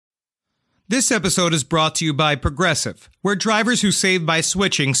This episode is brought to you by Progressive, where drivers who save by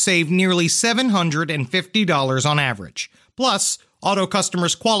switching save nearly $750 on average. Plus, auto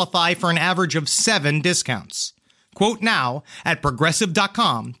customers qualify for an average of 7 discounts. Quote now at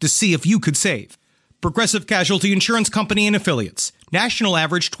Progressive.com to see if you could save. Progressive Casualty Insurance Company and Affiliates. National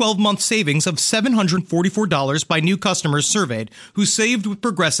average 12-month savings of $744 by new customers surveyed who saved with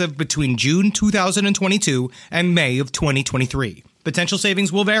Progressive between June 2022 and May of 2023. Potential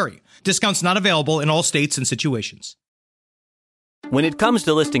savings will vary. Discounts not available in all states and situations. When it comes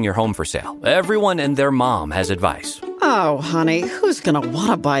to listing your home for sale, everyone and their mom has advice. Oh, honey, who's going to want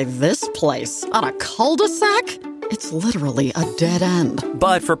to buy this place? On a cul-de-sac? It's literally a dead end.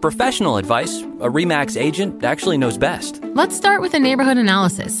 But for professional advice, a RE/MAX agent actually knows best. Let's start with a neighborhood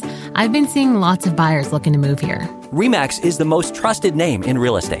analysis. I've been seeing lots of buyers looking to move here. RE/MAX is the most trusted name in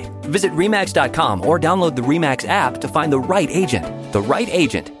real estate. Visit RE/MAX.com or download the RE/MAX app to find the right agent. The right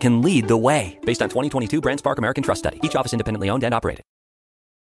agent can lead the way. Based on 2022 BrandSpark American Trust Study. Each office independently owned and operated.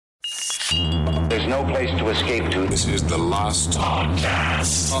 There's no place to escape to. This is the Lost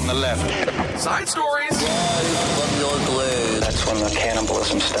Podcast. On the left. Side stories. From your glade. That's when the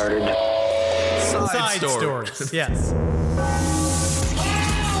cannibalism started. Side stories. Yes.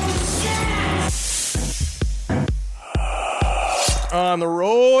 On the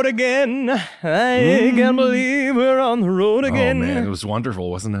road again. I can't believe we're on the road again. Oh, man, it was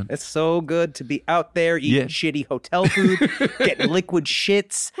wonderful, wasn't it? It's so good to be out there eating shitty hotel food, getting liquid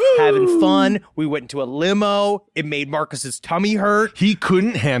shits, having fun. We went into a limo. It made Marcus's tummy hurt. He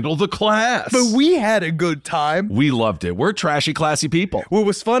couldn't handle the class. But we had a good time. We loved it. We're trashy, classy people. What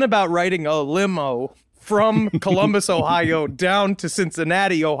was fun about riding a limo from Columbus, Ohio, down to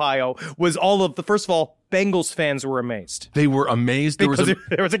Cincinnati, Ohio, was all of the, first of all, Bengals fans were amazed. They were amazed. There was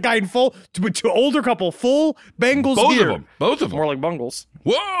a guy in full, to older couple, full Bengals gear. Both of them. More like Bungles.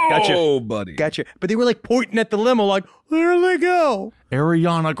 Whoa, Gotcha. buddy. Gotcha. But they were like pointing at the limo like, there they go.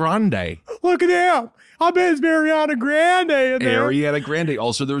 Ariana Grande. Look at him. I bet it's Ariana Grande in there. Ariana Grande.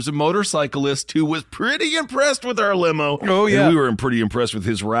 Also, there was a motorcyclist who was pretty impressed with our limo. Oh, yeah. And we were pretty impressed with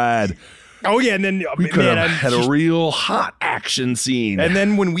his ride. Oh, yeah, and then We could have had a real hot action scene. And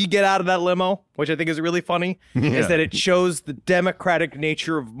then when we get out of that limo, which I think is really funny, is that it shows the democratic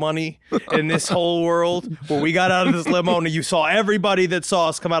nature of money in this whole world. Where we got out of this limo and you saw everybody that saw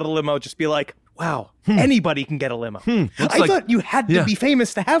us come out of the limo just be like, wow, anybody can get a limo. I thought you had to be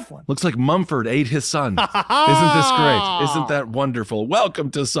famous to have one. Looks like Mumford ate his son. Isn't this great? Isn't that wonderful? Welcome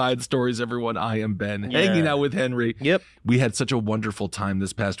to Side Stories, everyone. I am Ben, hanging out with Henry. Yep. We had such a wonderful time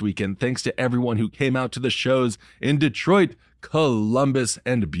this past weekend. Thanks to everyone who came out to the shows in Detroit, Columbus,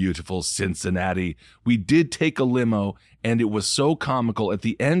 and beautiful Cincinnati. We did take a limo, and it was so comical. At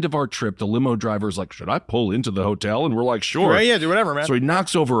the end of our trip, the limo driver's like, should I pull into the hotel? And we're like, sure. Right, yeah, do whatever, man. So he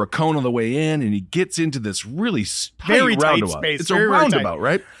knocks over a cone on the way in, and he gets into this really very tight roundabout. space. It's very, a very roundabout, tight.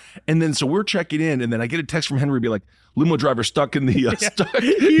 right? And then so we're checking in, and then I get a text from Henry be like, limo driver stuck in the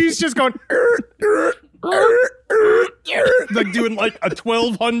He's just going like doing like a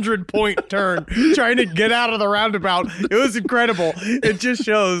 1,200 point turn trying to get out of the roundabout. It was incredible. It just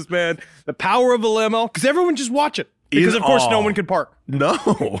shows, man, the power of a limo, because everyone just watch it. Because, of course, no one could park.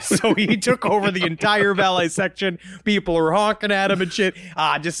 No. So he took over the entire valet section. People were honking at him and shit.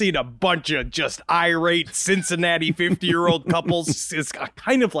 Just seeing a bunch of just irate Cincinnati 50-year-old couples. It's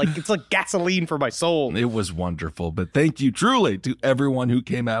kind of like, it's like gasoline for my soul. It was wonderful. But thank you truly to everyone who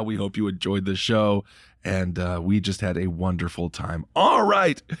came out. We hope you enjoyed the show. And we just had a wonderful time. All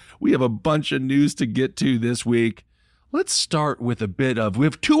right. We have a bunch of news to get to this week. Let's start with we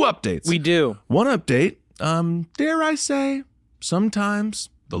have 2 updates. We do. One update. Dare I say,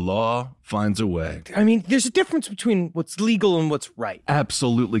 sometimes the law finds a way. I mean, there's a difference between what's legal and what's right.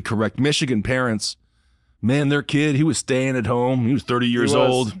 Absolutely correct. Michigan parents, man, their kid, he was staying at home. He was 30 years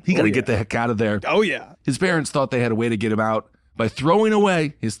old. He got to get the heck out of there. Oh, yeah. His parents thought they had a way to get him out by throwing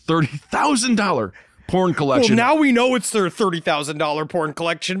away his $30,000 porn collection. Well, now we know it's their $30,000 porn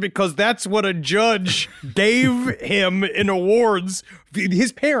collection because that's what a judge gave him in awards.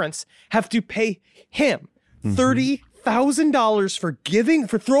 His parents have to pay him $30,000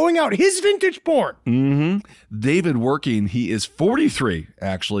 for throwing out his vintage porn. Mm-hmm. David Working, he is 43,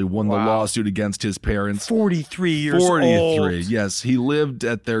 actually, won the lawsuit against his parents. 43 years 43, old. yes. He lived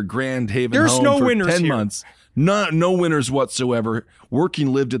at their Grand Haven There's home no for winners 10 here. months. No winners whatsoever.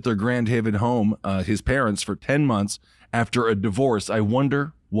 Working lived at their Grand Haven home, his parents, for 10 months after a divorce. I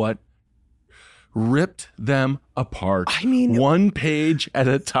wonder what ripped them apart. I mean, one page at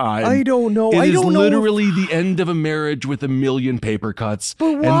a time. I don't know. It is literally the end of a marriage with a million paper cuts.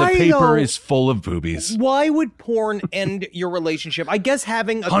 But why, and the paper though? is full of boobies. Why would porn end your relationship? I guess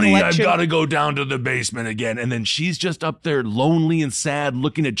having a Honey, collection... I've got to go down to the basement again. And then she's just up there lonely and sad,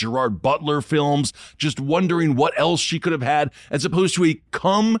 looking at Gerard Butler films, just wondering what else she could have had, as opposed to a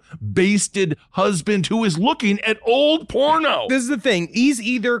cum-basted husband who is looking at old porno. This is the thing. He's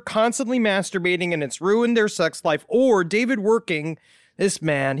either constantly masturbating and it's ruined their sex life, or David working... This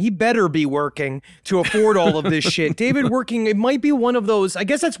man, he better be working to afford all of this shit. David working, it might be one of those. I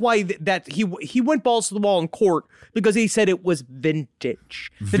guess that's why that he went balls to the wall in court, because he said it was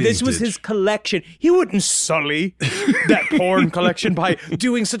vintage. That this was his collection. He wouldn't sully that porn collection by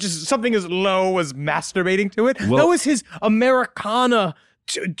doing something as low as masturbating to it. Well, that was his Americana.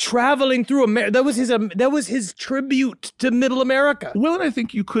 Traveling through America, that was his tribute to Middle America. Well, and I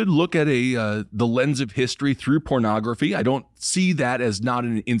think you could look at the lens of history through pornography. I don't see that as not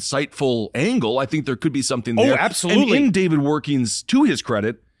an insightful angle. I think there could be something there. Oh, absolutely. And in David Working's, to his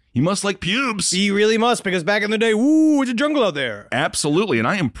credit, he must like pubes. He really must, because back in the day, woo, it's a jungle out there. Absolutely, and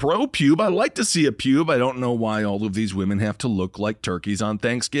I am pro-pube. I like to see a pube. I don't know why all of these women have to look like turkeys on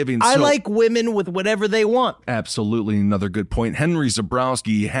Thanksgiving. I like women with whatever they want. Absolutely, another good point. Henry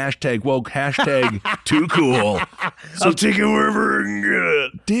Zabrowski, hashtag woke, hashtag too cool. So I'll take it wherever I can get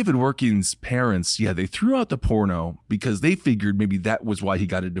it. David Working's parents, they threw out the porno because they figured maybe that was why he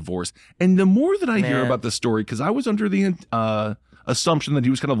got a divorce. And the more that I hear about the story, because I was under the assumption that he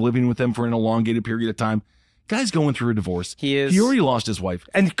was kind of living with them for an elongated period of time. Guy's going through a divorce. He is. He already lost his wife.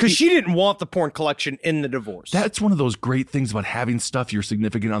 And because she didn't want the porn collection in the divorce. That's one of those great things about having stuff your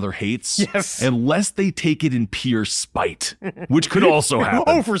significant other hates. Yes. Unless they take it in pure spite, which could also happen.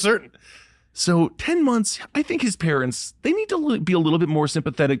 Oh, for certain. So 10 months, I think his parents, they need to be a little bit more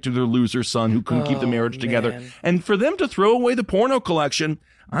sympathetic to their loser son who couldn't keep the marriage together. And for them to throw away the porno collection,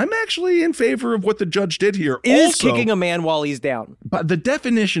 I'm actually in favor of what the judge did here. It is kicking a man while he's down. But the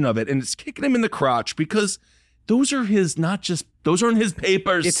definition of it, and it's kicking him in the crotch, because those are his, those aren't his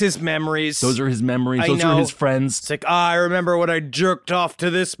papers. It's his memories. Those are his memories. Those are his friends. It's like, I remember when I jerked off to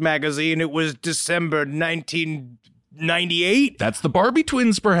this magazine. It was December 1998. That's the Barbie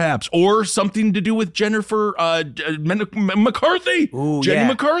twins, perhaps, or something to do with Jennifer McCarthy. Ooh, Jenny yeah.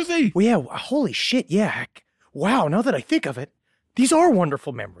 McCarthy. Well, yeah. Holy shit. Yeah. Wow. Now that I think of it, these are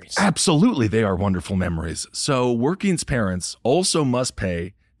wonderful memories. Absolutely, they are wonderful memories. So Working's parents also must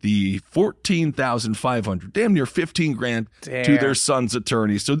pay the $14,500, damn near $15,000 to their son's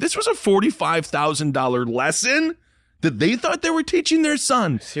attorney. So this was a $45,000 lesson that they thought they were teaching their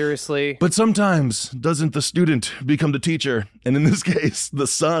son. Seriously. But sometimes doesn't the student become the teacher? And in this case, the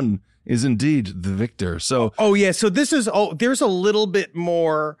son is indeed the victor. So so this is there's a little bit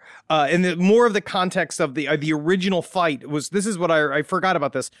more more of the context of the original fight this is what I forgot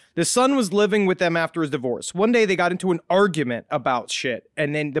about this. The son was living with them after his divorce. One day they got into an argument about shit,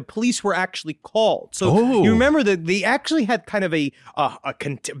 and then the police were actually called. So you remember that they actually had kind of a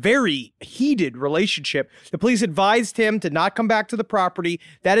very heated relationship. The police advised him to not come back to the property.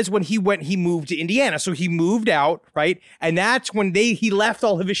 That is when he moved to Indiana. So he moved out, right? And that's when he left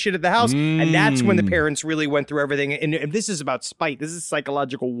all of his shit at the house. And that's when the parents really went through everything. And this is about spite. This is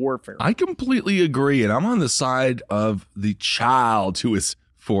psychological warfare. I completely agree. And I'm on the side of the child who is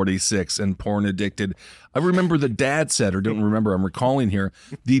 46 and porn addicted. I remember the dad said, or don't remember, I'm recalling here.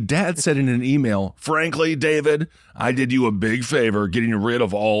 The dad said in an email, frankly, David, I did you a big favor getting rid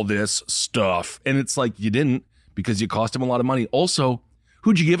of all this stuff. And it's like, you didn't, because you cost him a lot of money. Also,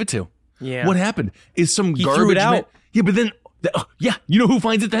 who'd you give it to? Yeah. What happened? Is some he garbage threw it out. Yeah, but then you know who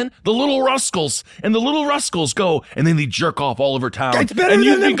finds it then? The little rascals. And the little rascals go, and then they jerk off all over town. It's better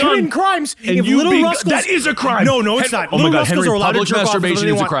than them committing crimes. And if little rascals, that is a crime. No, it's not. Oh my Little God, rascals Henry, are allowed to public jerk off masturbation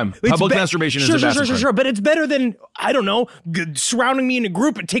whenever is they a crime. want. Public masturbation is a massive crime. Sure, but it's better than, I don't know, surrounding me in a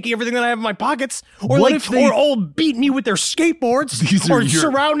group and taking everything that I have in my pockets, or or all beat me with their skateboards, or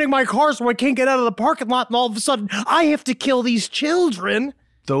surrounding my car so I can't get out of the parking lot, and all of a sudden I have to kill these children.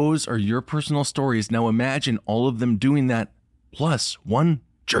 Those are your personal stories. Now imagine all of them doing that, plus one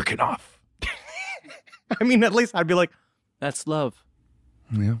jerking off. I mean, at least I'd be like, that's love.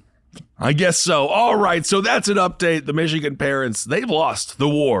 Yeah, I guess so. All right, so that's an update. The Michigan parents, they've lost the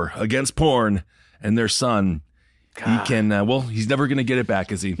war against porn, and their son, he can, he's never going to get it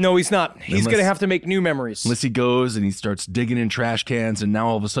back, is he? No, he's not. He's going to have to make new memories. Unless he goes and he starts digging in trash cans, and now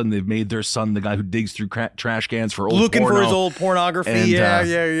all of a sudden they've made their son the guy who digs through trash cans for old looking porno. for his old pornography. And,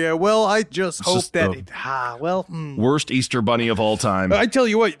 yeah. Well, I just hope that worst Easter bunny of all time. I tell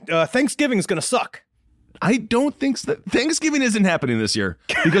you what, Thanksgiving is going to suck. I don't think that Thanksgiving isn't happening this year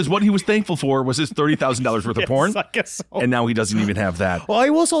because what he was thankful for was his $30,000 worth of porn. I guess so. And now he doesn't even have that. Well, I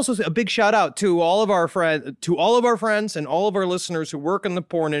will also say a big shout out to all of our friends and all of our listeners who work in the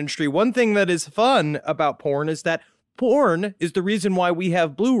porn industry. One thing that is fun about porn is that porn is the reason why we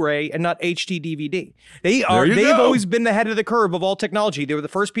have Blu-ray and not HD DVD. They've always been the head of the curve of all technology. They were the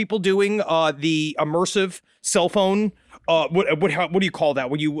first people doing the immersive cell phone. What do you call that?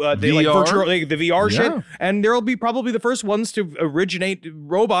 When you they VR? like virtual the VR Yeah. shit, and there'll be probably the first ones to originate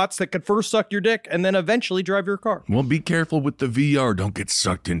robots that could first suck your dick and then eventually drive your car. Well, be careful with the VR. Don't get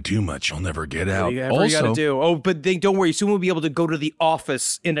sucked in too much. You'll never get out. Whatever you gotta do. Oh, but don't worry. Soon we'll be able to go to the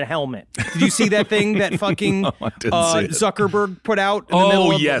office in a helmet. Did you see that thing that fucking No, I didn't see it. Zuckerberg put out? In the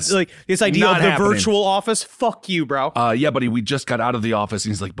middle of, yes. like this idea Not of the happening. virtual office. Fuck you, bro. Yeah, buddy, we just got out of the office.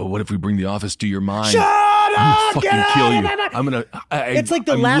 And he's like, but what if we bring the office to your mind? Shut I'm up! gonna fucking Get kill out you. of my- I'm gonna. It's like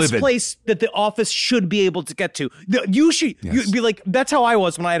the I'm last livid. place that the office should be able to get to. You'd be like, that's how I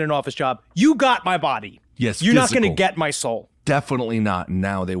was when I had an office job. You got my body. Yes, You're not physical. going to get my soul. Definitely not.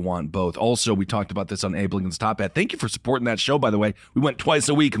 Now they want both. Also, we talked about this on Abe Lincoln's Top Hat. Thank you for supporting that show, by the way. We went twice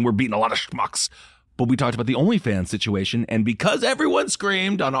a week and we're beating a lot of schmucks. But we talked about the OnlyFans situation. And because everyone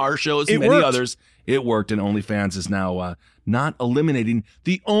screamed on our shows and It many worked. others, it worked. And OnlyFans is now not eliminating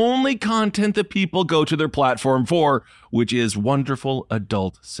the only content that people go to their platform for, which is wonderful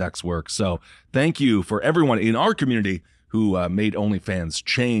adult sex work. So thank you for everyone in our community who made OnlyFans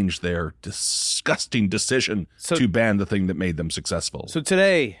change their disgusting decision to ban the thing that made them successful. So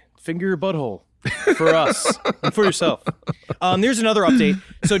today, finger your butthole for us and for yourself. There's another update.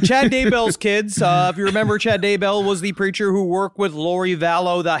 So Chad Daybell's kids, if you remember, Chad Daybell was the preacher who worked with Lori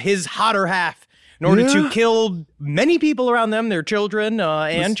Vallow, his hotter half, in order to kill many people around them, their children,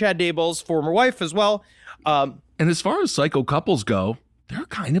 and Chad Daybell's former wife as well. And as far as psycho couples go, they're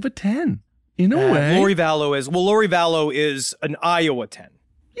kind of a 10 in a way. Lori Vallow is an Iowa 10.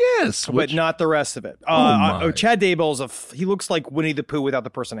 Yes, But not the rest of it. my. Chad Daybell's he looks like Winnie the Pooh without the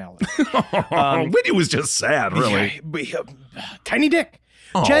personality. Whitney was just sad, really. Tiny dick.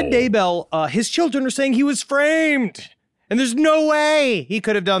 Chad Daybell, his children are saying he was framed. And there's no way he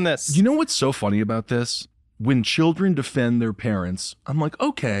could have done this. You know what's so funny about this? When children defend their parents, I'm like,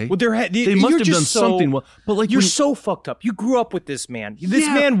 okay, Well, they must have done something well. But like, you're so fucked up. You grew up with this man. This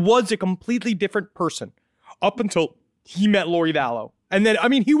man was a completely different person up until he met Lori Vallow. And then, I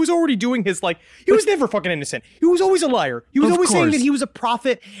mean, he was already doing his, he was never fucking innocent. He was always a liar. He was Of always saying course. that he was a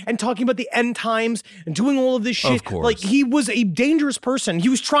prophet and talking about the end times and doing all of this shit. Of course. Like, he was a dangerous person. He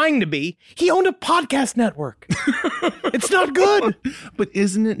was trying to be. He owned a podcast network. It's not good. But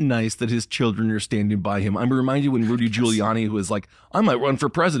isn't it nice that his children are standing by him? I'm reminded when Rudy Giuliani, who was like, I might run for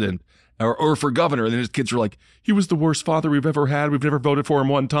president or for governor. And then his kids were like, he was the worst father we've ever had. We've never voted for him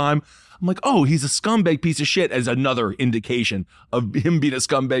one time. I'm like, oh, he's a scumbag piece of shit, as another indication of him being a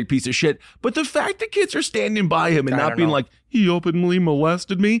scumbag piece of shit. But the fact that kids are standing by him and not being like, he openly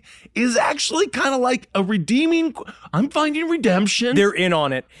molested me, is actually kind of like a redeeming. I'm finding redemption. They're in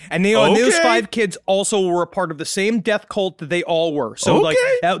on it. And those 5 kids also were a part of the same death cult that they all were. So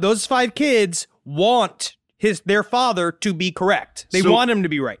those 5 kids want their father to be correct. They want him to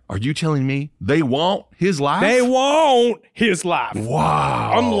be right. Are you telling me they want his life? They want his life.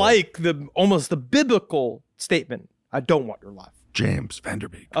 Wow. Unlike almost the biblical statement, I don't want your life. James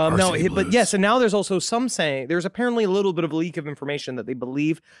Vanderbeek. But yes, and now there's also some saying, there's apparently a little bit of a leak of information that they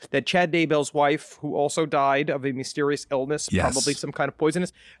believe that Chad Daybell's wife, who also died of a mysterious illness, probably some kind of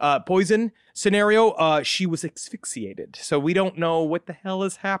poison scenario, she was asphyxiated. So we don't know what the hell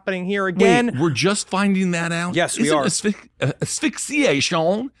is happening here again. Wait, we're just finding that out? Yes, we are.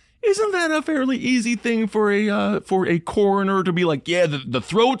 Asphyxiation, isn't that a fairly easy thing for a coroner to be like, yeah, the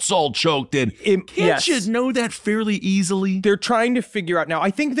throat's all choked in? Can't you know that fairly easily? They're trying to figure out now.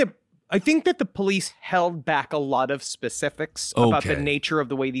 I think that the police held back a lot of specifics about the nature of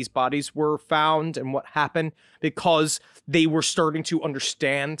the way these bodies were found and what happened because they were starting to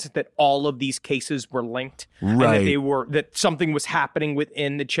understand that all of these cases were linked. Right. And that something was happening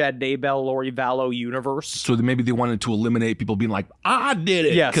within the Chad Daybell, Lori Vallow universe. So then maybe they wanted to eliminate people being like, I did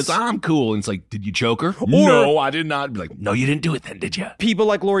it because I'm cool. And it's like, did you choke her? No, I did not. Be like, no, you didn't do it then, did you? People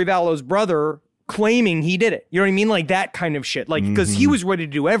like Lori Vallow's brother claiming he did it. You know what I mean? Like that kind of shit. Like, because he was ready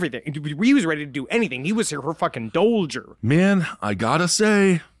to do everything. He was ready to do anything. He was her fucking doger. Man, I gotta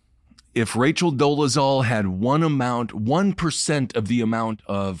say, if Rachel Dolezal had 1% of the amount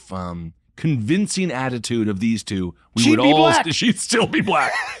of convincing attitude of these two, she'd still be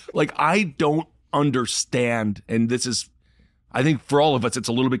black. Like, I don't understand. And this is I think for all of us, it's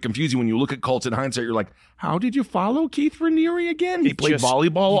a little bit confusing when you look at cults in hindsight. You're like, how did you follow Keith Raniere again? He played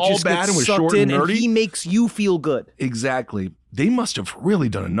volleyball all bad and was short and nerdy. And he makes you feel good. Exactly. They must have really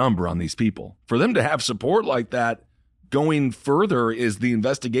done a number on these people. For them to have support like that, going further as the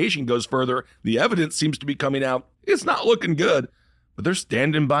investigation goes further, the evidence seems to be coming out. It's not looking good, but they're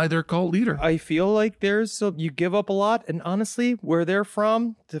standing by their cult leader. I feel like you give up a lot, and honestly, where they're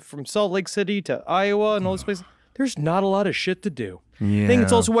from Salt Lake City to Iowa and all those places, there's not a lot of shit to do. Yeah. I think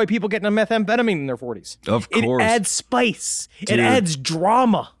it's also why people get into methamphetamine in their 40s. Of course. It adds spice. Dude, it adds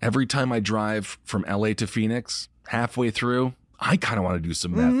drama. Every time I drive from LA to Phoenix, halfway through, I kind of want to do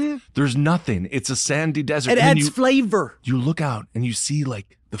some meth. Mm-hmm. There's nothing. It's a sandy desert. It adds flavor. You look out and you see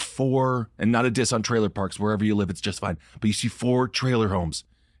like the 4, and not a diss on trailer parks, wherever you live, it's just fine. But you see 4 trailer homes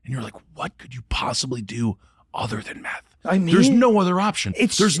and you're like, what could you possibly do other than meth? I mean, there's no other option.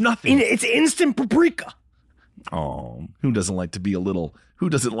 There's nothing. It's instant paprika. Oh, who doesn't like to be a little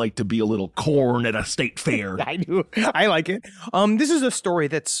corn at a state fair? I do. I like it. This is a story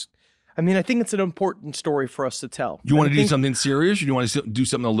I think it's an important story for us to tell. You want to do something serious, or do you want to do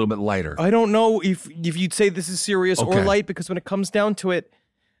something a little bit lighter? I don't know if you'd say this is serious or light, because when it comes down to it,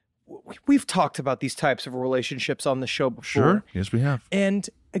 we've talked about these types of relationships on the show before. Sure. Yes, we have. And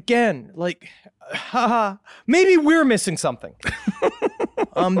again, maybe we're missing something.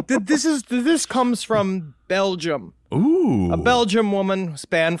 This comes from Belgium. Ooh. A Belgian woman was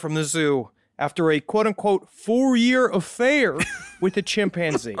banned from the zoo after a quote-unquote 4-year affair with a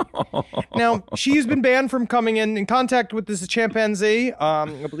chimpanzee. Now, she's been banned from coming in contact with this chimpanzee.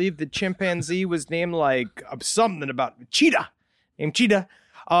 I believe the chimpanzee was named something about Cheetah. Named Cheetah.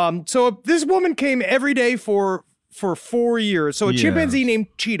 So this woman came every day for 4 years. So a chimpanzee named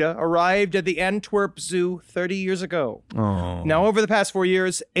Cheetah arrived at the Antwerp Zoo 30 years ago. Oh. Now, over the past 4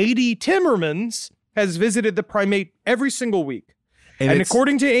 years, A.D. Timmermans has visited the primate every single week. And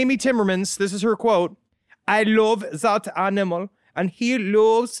according to Amy Timmermans, this is her quote, "I love that animal and he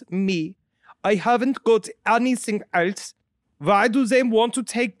loves me. I haven't got anything else. Why do they want to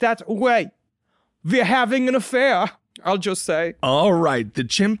take that away? We're having an affair, I'll just say." All right. The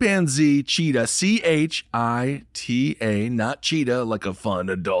chimpanzee Cheetah, Chita, not cheetah, like a fun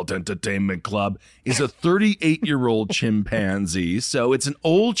adult entertainment club, is a 38-year-old chimpanzee. So it's an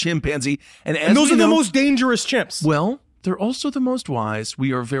old chimpanzee. And those are the most dangerous chimps. Well, they're also the most wise.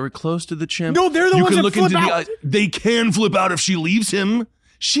 We are very close to the chimp. No, they're the ones that flip out. They can flip out if she leaves him.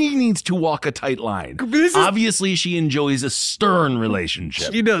 She needs to walk a tight line. Obviously, she enjoys a stern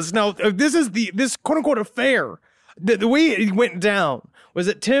relationship. She does. Now, this quote-unquote affair, the way it went down was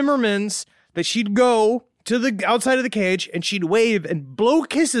that Timmermans, that she'd go to the outside of the cage and she'd wave and blow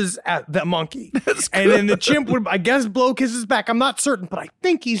kisses at the monkey. That's good. And then the chimp would, I guess, blow kisses back. I'm not certain, but I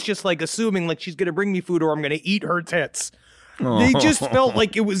think he's just assuming she's going to bring me food or I'm going to eat her tits. Oh. They just felt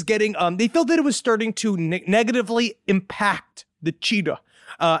like it was getting, they felt that it was starting to negatively impact the cheetah.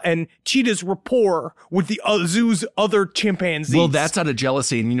 And Cheetah's rapport with the zoo's other chimpanzees. Well, that's out of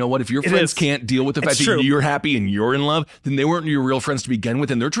jealousy. And you know what? If your friends can't deal with the fact that you're happy and you're in love, then they weren't your real friends to begin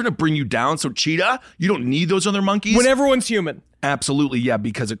with. And they're trying to bring you down. So, Cheetah, you don't need those other monkeys. When everyone's human. Absolutely, yeah.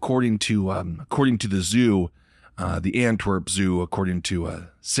 Because according to the zoo, the Antwerp Zoo, according to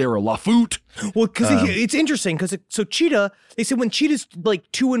Sarah Lafoot. Well, because it's interesting. So Cheetah, they said when Cheetah's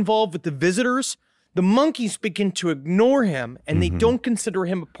too involved with the visitors, the monkeys begin to ignore him, and they don't consider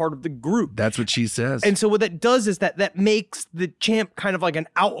him a part of the group. That's what she says. And so what that does is that makes the champ kind of like an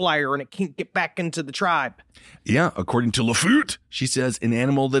outlier, and it can't get back into the tribe. Yeah, according to Lafoot, she says an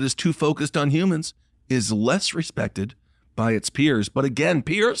animal that is too focused on humans is less respected by its peers. But again,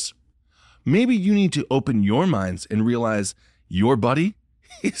 peers, maybe you need to open your minds and realize your buddy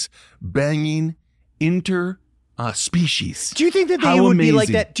is banging species. Do you think that they would be like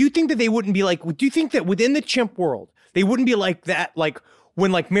that? Do you think that they wouldn't be like, do you think that within the chimp world, they wouldn't be like that,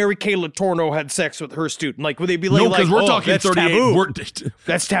 when Mary Kay Letourneau had sex with her student? Would they be like, no, because we're talking that's 38. Taboo.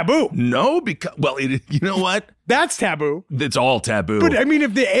 That's taboo. No, because, you know what? That's taboo. It's all taboo. But I mean,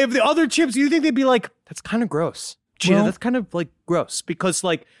 if the other chimps, do you think they'd be like, that's kind of gross? Cheetah, that's kind of gross because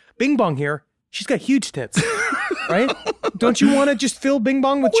Bing Bong here, she's got huge tits. Right? Don't you want to just fill Bing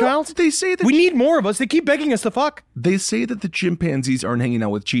Bong with child? They say that we need more of us. They keep begging us to fuck. They say that the chimpanzees aren't hanging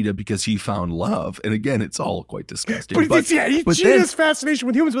out with Cheetah because he found love. And again, it's all quite disgusting. But Cheetah's fascination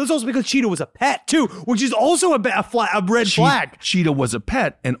with humans, but it's also because Cheetah was a pet too, which is also a red flag. Cheetah was a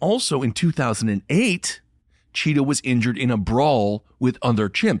pet. And also in 2008, Cheetah was injured in a brawl with other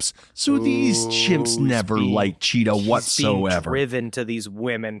chimps. So these chimps never liked Cheetah whatsoever. Being driven to these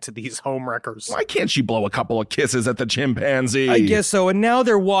women, to these homewreckers. Why can't she blow a couple of kisses at the chimpanzee? I guess so. And now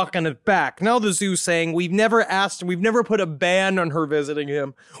they're walking it back. Now the zoo's saying, we've never put a ban on her visiting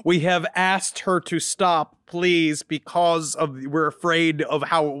him. We have asked her to stop, please, because we're afraid of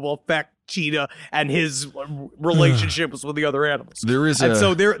how it will affect Cheetah and his relationships with the other animals.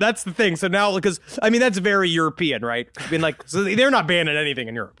 That's the thing. So now, because that's very European, right? So they're not banning anything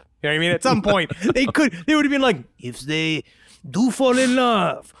in Europe. You know what I mean? At some point, they would have been like, if they do fall in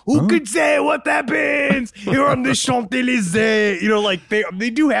love, who could say what happens? You're on the Champs-Élysées. They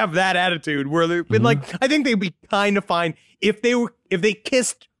do have that attitude where they've been I think they'd be kind of fine if they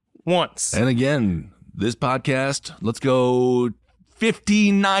kissed once. And again, this podcast, let's go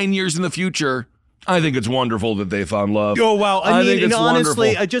 59 years in the future. I think it's wonderful that they found love. Oh, wow. I mean, think it's honestly,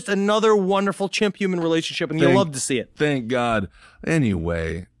 wonderful. Just another wonderful chimp-human relationship, and you'll love to see it. Thank God.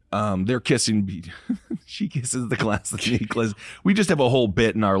 Anyway, they're kissing. She kisses the glass of Nicholas. We just have a whole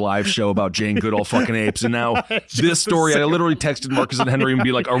bit in our live show about Jane Goodall fucking apes, and now this story, I literally texted Marcus and Henry and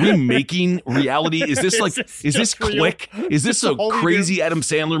be like, are we making reality? Is this Click? Is this a crazy Adam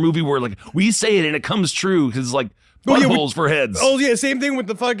Sandler movie where we say it and it comes true? Because buttholes for heads. Oh yeah, same thing with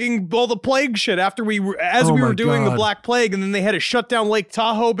all the plague shit. After we were doing the Black Plague, and then they had to shut down Lake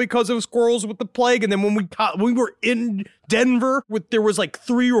Tahoe because of squirrels with the plague. And then when we were in Denver, there was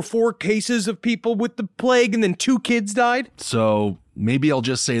 3 or 4 cases of people with the plague, and then 2 kids died. So maybe I'll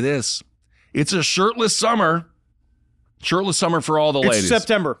just say this: it's a shirtless summer. Shirtless summer for all the ladies. It's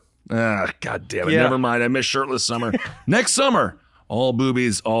September. God damn it! Yeah. Never mind. I miss shirtless summer. Next summer, all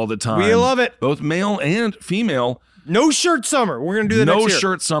boobies all the time. We love it, both male and female. No shirt summer. We're going to do that next year. No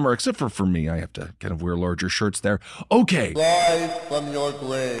shirt summer, except for me. I have to kind of wear larger shirts there. Okay. Live from your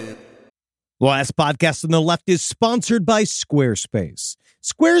grave. Last Podcast on the Left is sponsored by Squarespace.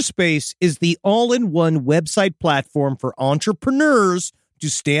 Squarespace is the all-in-one website platform for entrepreneurs to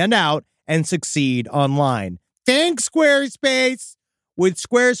stand out and succeed online. Thanks, Squarespace. With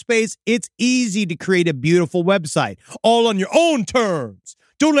Squarespace, it's easy to create a beautiful website, all on your own terms.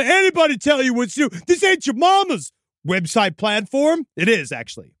 Don't let anybody tell you what to do. This ain't your mama's website platform. It is,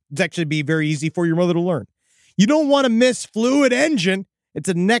 actually. It's actually be very easy for your mother to learn. You don't want to miss Fluid Engine. It's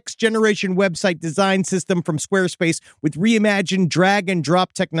a next-generation website design system from Squarespace with reimagined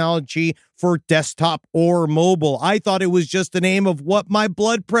drag-and-drop technology for desktop or mobile. I thought it was just the name of what my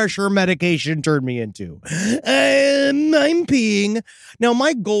blood pressure medication turned me into. I'm peeing. Now,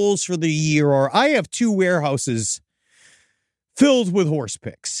 my goals for the year are I have 2 warehouses filled with horse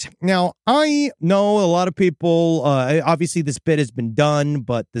picks. Now, I know a lot of people, obviously this bit has been done,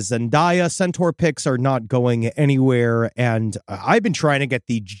 but the Zendaya Centaur picks are not going anywhere, and I've been trying to get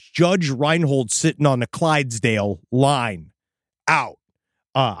the Judge Reinhold sitting on the Clydesdale line out.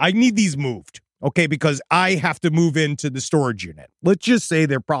 I need these moved, okay, because I have to move into the storage unit. Let's just say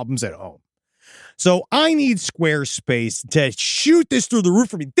there are problems at home. So I need Squarespace to shoot this through the roof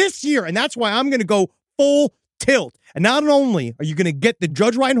for me this year, and that's why I'm going to go full tilt. And not only are you going to get the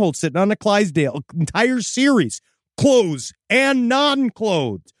Judge Reinhold sitting on the Clydesdale entire series, clothes and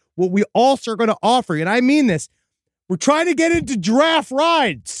non-clothes, what we also are going to offer you, and I mean this, we're trying to get into giraffe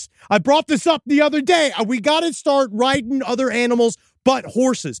rides. I brought this up the other day. We got to start riding other animals but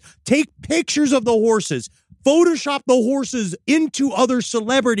horses. Take pictures of the horses. Photoshop the horses into other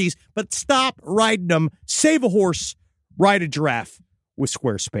celebrities, but stop riding them. Save a horse, ride a giraffe with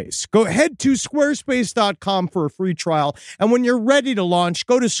Squarespace. Go ahead to squarespace.com for a free trial. And when you're ready to launch,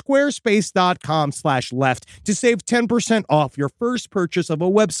 go to squarespace.com/left to save 10% off your first purchase of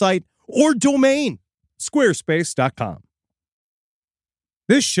a website or domain. Squarespace.com.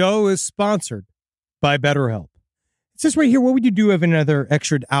 This show is sponsored by BetterHelp. It says right here, what would you do if another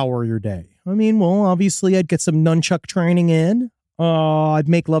extra hour of your day? I mean, well, obviously I'd get some nunchuck training in. I'd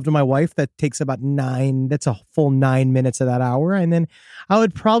make love to my wife. That takes about 9. That's a full 9 minutes of that hour. And then I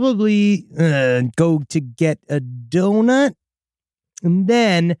would probably go to get a donut. And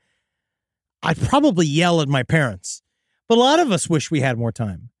then I'd probably yell at my parents. But a lot of us wish we had more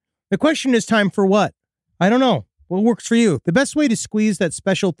time. The question is, time for what? I don't know. What works for you? The best way to squeeze that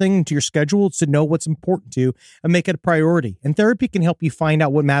special thing into your schedule is to know what's important to you and make it a priority. And therapy can help you find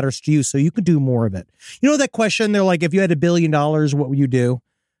out what matters to you so you can do more of it. You know that question? They're like, if you had $1 billion, what would you do?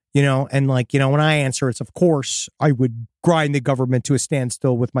 You know, and like, you know, when I answer, it's of course, I would grind the government to a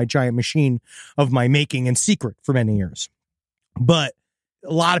standstill with my giant machine of my making in secret for many years. But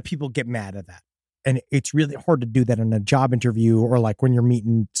a lot of people get mad at that. And it's really hard to do that in a job interview or like when you're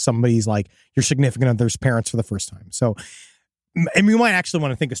meeting somebody's like your significant other's parents for the first time. So, and we might actually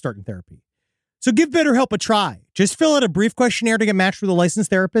want to think of starting therapy. So give BetterHelp a try. Just fill out a brief questionnaire to get matched with a licensed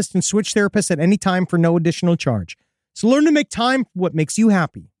therapist and switch therapists at any time for no additional charge. So learn to make time for what makes you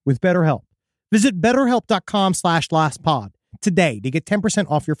happy with BetterHelp. Visit BetterHelp.com/lastpod today to get 10%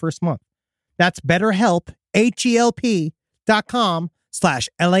 off your first month. That's BetterHelp,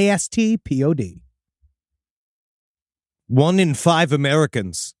 HELP.com/LASTPOD. 1 in 5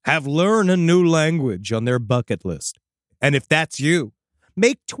 Americans have learned a new language on their bucket list. And if that's you,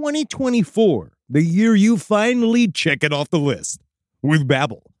 make 2024 the year you finally check it off the list with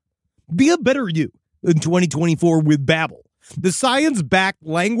Babbel. Be a better you in 2024 with Babbel, the science-backed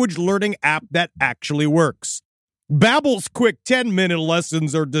language learning app that actually works. Babbel's quick 10-minute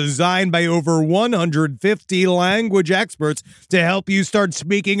lessons are designed by over 150 language experts to help you start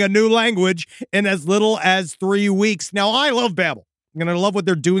speaking a new language in as little as 3 weeks. Now, I love Babbel, and I love what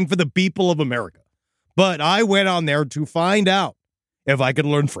they're doing for the people of America. But I went on there to find out if I could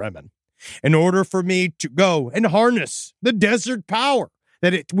learn Fremen in order for me to go and harness the desert power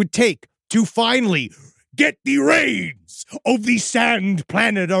that it would take to finally get the reins of the sand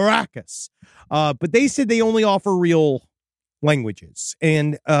planet Arrakis. But they said they only offer real languages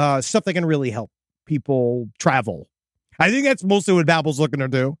and stuff that can really help people travel. I think that's mostly what Babbel's looking to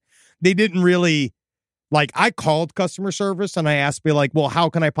do. They didn't really, like, I called customer service and I asked me, like, well, how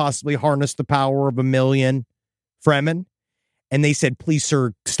can I possibly harness the power of 1 million Fremen? And they said, please,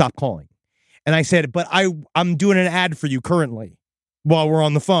 sir, stop calling. And I said, but I'm doing an ad for you currently while we're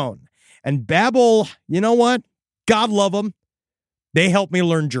on the phone. And Babbel, you know what? God love them. They helped me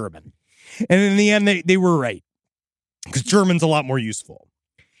learn German. And in the end, they were right, because German's a lot more useful.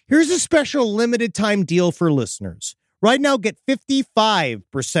 Here's a special limited time deal for listeners. Right now, get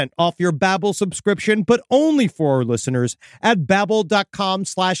 55% off your Babbel subscription, but only for our listeners at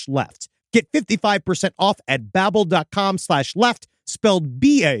Babbel.com/left. Get 55% off at Babbel.com/left, spelled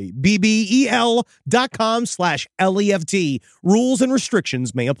BABBEL.com/LEFT. Rules and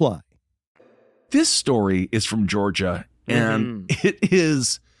restrictions may apply. This story is from Georgia, and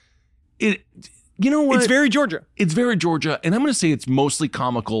you know what? It's very Georgia. It's very Georgia, and I'm going to say it's mostly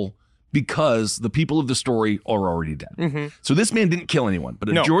comical because the people of the story are already dead. Mm-hmm. So this man didn't kill anyone, but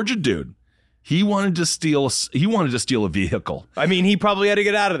a Georgia dude, he wanted to steal a vehicle. I mean, he probably had to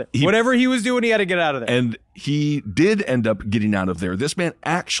get out of there. Whatever he was doing, he had to get out of there. And he did end up getting out of there. This man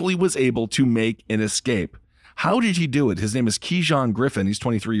actually was able to make an escape. How did he do it? His name is Keyshawn Griffin. He's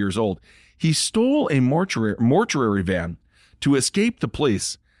 23 years old. He stole a mortuary van to escape the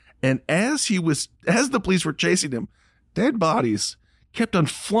police. And as the police were chasing him, dead bodies kept on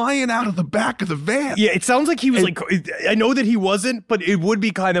flying out of the back of the van. Yeah, it sounds like he was I know that he wasn't, but it would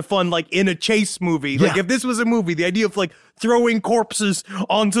be kind of fun, like in a chase movie. Like if this was a movie, the idea of like throwing corpses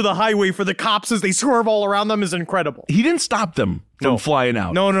onto the highway for the cops as they swerve all around them is incredible. He didn't stop them from flying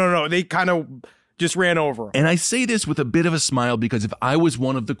out. No. They kind of just ran over him. And I say this with a bit of a smile because if I was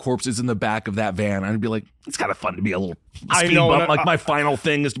one of the corpses in the back of that van, I'd be like, it's kind of fun to be a little speed bump. Like my final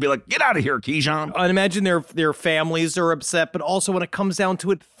thing is to be like, get out of here, Keyshawn. I imagine their families are upset, but also when it comes down to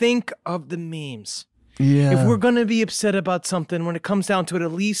it, think of the memes. Yeah. If we're going to be upset about something, when it comes down to it,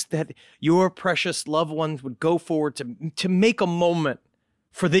 at least that your precious loved ones would go forward to make a moment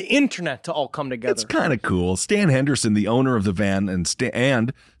for the internet to all come together. It's kind of cool. Stan Henderson, the owner of the van, and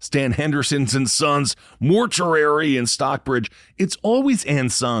Stan Henderson's and Sons Mortuary in Stockbridge. It's always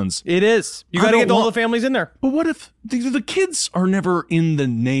and Sons. It is. You got to get all the families in there. But what if the kids are never in the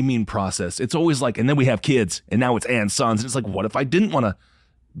naming process? It's always like, and then we have kids, and now it's and Sons. And it's like, what if I didn't want to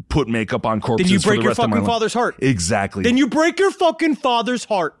put makeup on corpses? Then you break for the your rest of my fucking life? father's heart. Exactly. Then you break your fucking father's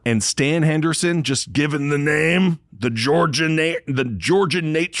heart. And Stan Henderson, just given the name, the Georgian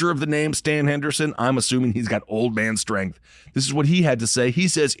nature of the name Stan Henderson, I'm assuming he's got old man strength. This is what he had to say. He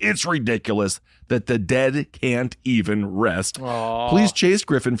says, it's ridiculous that the dead can't even rest. Aww. Police chased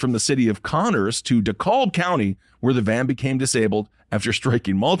Griffin from the city of Connors to DeKalb County, where the van became disabled after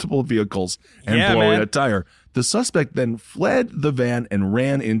striking multiple vehicles and blowing a tire. The suspect then fled the van and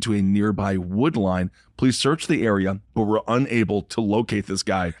ran into a nearby wood line. Police searched the area, but were unable to locate this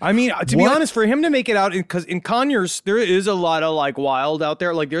guy. I mean, to be honest, for him to make it out, because in Conyers, there is a lot of like wild out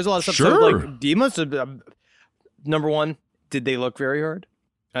there. Like there's a lot of stuff. Sure. So, like, he must have, number one, did they look very hard?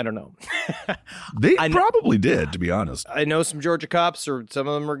 I don't know. They probably did, to be honest. I know some Georgia cops, or some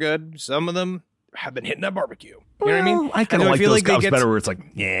of them are good. Some of them have been hitting that barbecue. You know what I mean? I kind of like those cops better where it's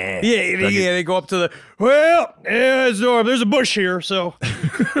like, they go up to there's a bush here, so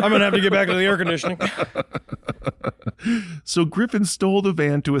I'm going to have to get back to the air conditioning. So Griffin stole the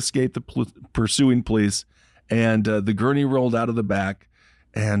van to escape the pursuing police, and the gurney rolled out of the back,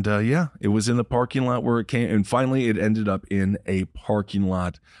 And it was in the parking lot where it came. And finally, it ended up in a parking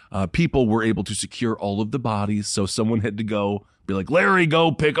lot. People were able to secure all of the bodies. So someone had to go be like, Larry,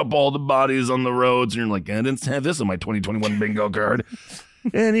 go pick up all the bodies on the roads. And you're like, I didn't have this on my 2021 bingo card.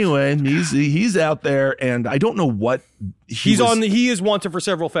 Anyway, he's out there, and I don't know what he is wanted for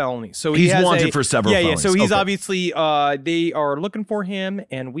several felonies. So he's wanted for several felonies. So he's obviously they are looking for him,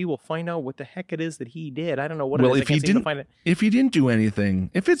 and we will find out what the heck it is that he did. I don't know what it is. If he didn't do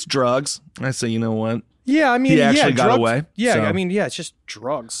anything, if it's drugs, I say, you know what? Yeah, I mean, he actually got away. Yeah, so. I mean, it's just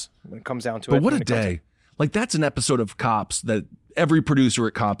drugs when it comes down to it. But what a day! Like that's an episode of Cops that every producer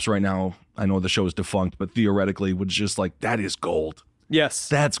at Cops right now, I know the show is defunct, but theoretically would just like, that is gold. Yes.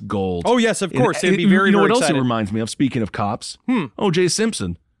 That's gold. Oh, yes, of course. It'd be very, you know very what excited. else it reminds me of, speaking of Cops? O.J.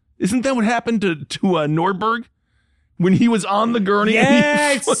 Simpson. Isn't that what happened to Nordberg? When he was on the gurney?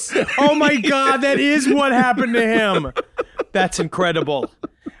 Yes! Oh, my God, that is what happened to him. That's incredible.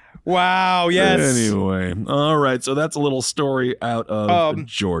 Wow, yes. Anyway, all right. So that's a little story out of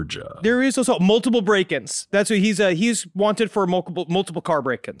Georgia. There is also multiple break-ins. That's what he's wanted for multiple car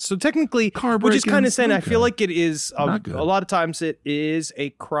break-ins. So technically, which is kind of saying, I feel like it is a lot of times it is a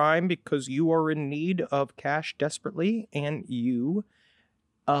crime because you are in need of cash desperately and you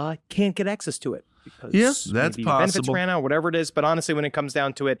can't get access to it. Yes, that's possible. Benefits ran out, whatever it is. But honestly, when it comes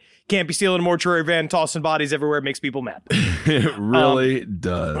down to it, can't be stealing a mortuary van, tossing bodies everywhere. It makes people mad. It really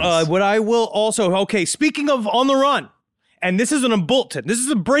does. What I will also, speaking of on the run, and this isn't a bulletin. This is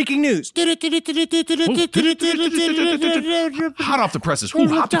a breaking news. Hot off the presses. Ooh,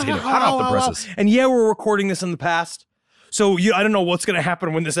 hot potato. Hot off the presses. And yeah, we're recording this in the past. So I don't know what's going to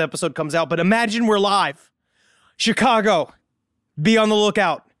happen when this episode comes out, but imagine we're live. Chicago, be on the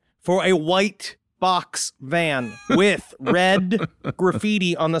lookout for a white box van with red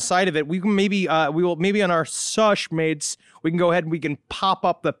graffiti on the side of it. We can maybe we will on our Sush mates, we can go ahead and we can pop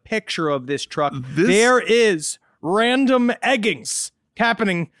up the picture of this truck. There is random eggings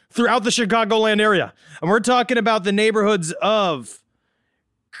happening throughout the Chicagoland area. And we're talking about the neighborhoods of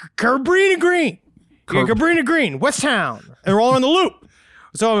Cabrini Green, West Town. They're all in the loop.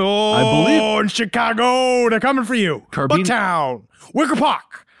 So I believe in Chicago, they're coming for you. Bucktown, Wicker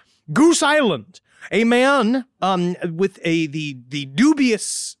Park, Goose Island. A man with the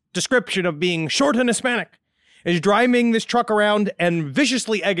dubious description of being short and Hispanic is driving this truck around and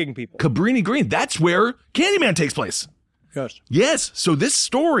viciously egging people. Cabrini Green, that's where Candyman takes place. Yes. So this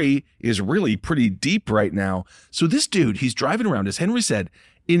story is really pretty deep right now. So this dude, he's driving around, as Henry said,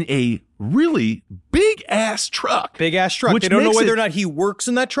 in a really big-ass truck. Big-ass truck. They don't know whether or not he works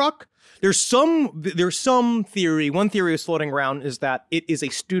in that truck. There's some theory. One theory is floating around is that it is a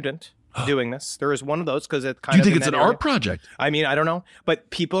student doing this. There is one of those because it kind of. Do you think it's an art project? I mean, I don't know, but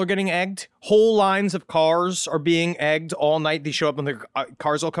people are getting egged. Whole lines of cars are being egged all night. They show up and their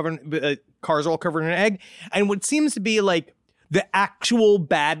cars all covered in egg. And what seems to be like the actual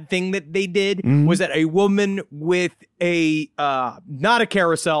bad thing that they did was that a woman with a not a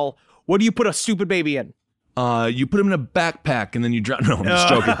carousel. What do you put a stupid baby in? You put him in a backpack and then you drop. No, I'm just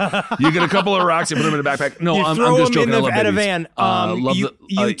joking. You get a couple of rocks, you put him in a backpack. No, I'm just joking. I love at babies. a van.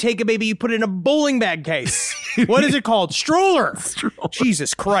 You take a baby, you put it in a bowling bag case. What is it called? Stroller.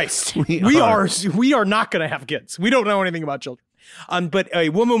 Jesus Christ. We are not going to have kids. We don't know anything about children. But a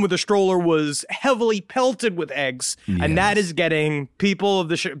woman with a stroller was heavily pelted with eggs, and that is getting people of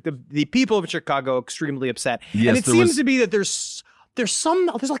the people of Chicago extremely upset. Yes, and it seems to be that there's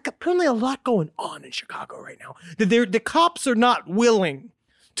like apparently a lot going on in Chicago right now. The cops are not willing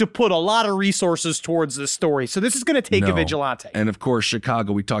to put a lot of resources towards this story. So this is going to take a vigilante. And of course,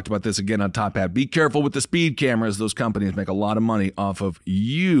 Chicago, we talked about this again on Top Hat. Be careful with the speed cameras. Those companies make a lot of money off of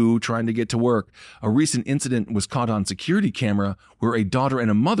you trying to get to work. A recent incident was caught on security camera where a daughter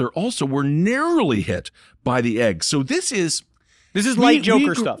and a mother also were narrowly hit by the egg. So this is light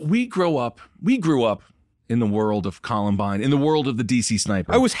Joker stuff. We grew up in the world of Columbine, in the world of the DC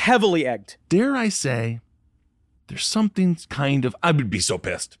sniper. I was heavily egged. Dare I say, there's something kind of. I would be so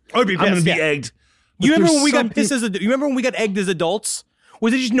pissed. I would be pissed. I'm going to be egged. You remember when we got pissed you remember when we got egged as adults?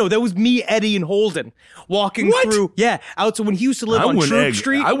 Was it just no? That was me, Eddie, and Holden walking through. Yeah, out. So when he used to live on Troop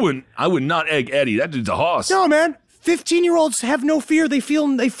Street, I would not egg Eddie. That dude's a hoss. No, man. 15-year-olds have no fear. They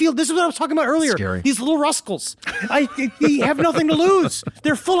feel. This is what I was talking about earlier. Scary. These little rascals. They have nothing to lose.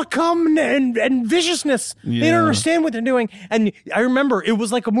 They're full of cum and viciousness. Yeah. They don't understand what they're doing. And I remember it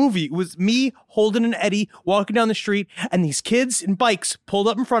was like a movie. It was me, Holden, and Eddie walking down the street, and these kids in bikes pulled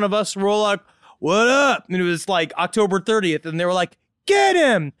up in front of us. And we're all like, "What up?" And it was like October 30th, and they were like, "Get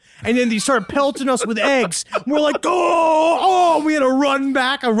him!" And then they started pelting us with eggs. We're like, oh, we had to run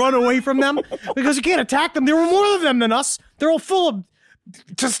back and run away from them because you can't attack them. There were more of them than us. They're all full of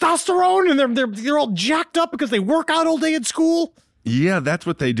testosterone and they're all jacked up because they work out all day at school. Yeah, that's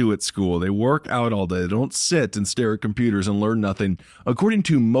what they do at school. They work out all day. They don't sit and stare at computers and learn nothing. According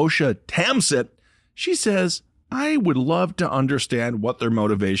to Moshe Tamsit, she says, I would love to understand what their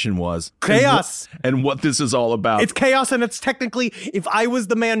motivation was. Chaos. And what this is all about. It's chaos, and it's technically, if I was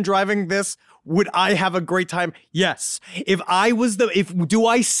the man driving this, would I have a great time? Yes. Do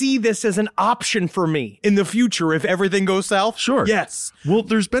I see this as an option for me in the future if everything goes south? Sure. Yes. Well,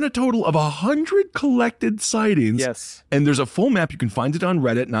 there's been a total of 100 collected sightings. Yes. And there's a full map. You can find it on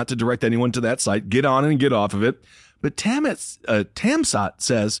Reddit, not to direct anyone to that site. Get on and get off of it. But Tamsat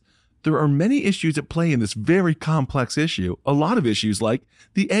says there are many issues at play in this very complex issue. A lot of issues like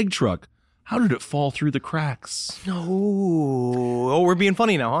the egg truck. How did it fall through the cracks? Oh, we're being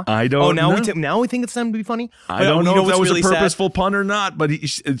funny now, huh? I don't know. Now we think it's time to be funny? I don't know if that was really a purposeful sad? pun or not, but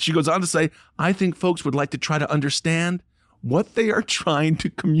she goes on to say, I think folks would like to try to understand what they are trying to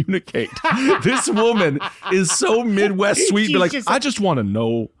communicate. This woman is so Midwest sweet, but like, I just want to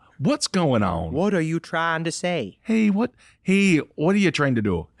know what's going on. What are you trying to say? Hey, what are you trying to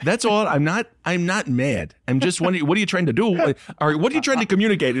do? That's all. I'm not mad. I'm just wondering, what are you trying to do? What are you trying to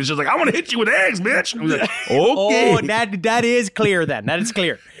communicate? It's just like, I want to hit you with eggs, bitch. I'm like, okay. Oh, that is clear then. That is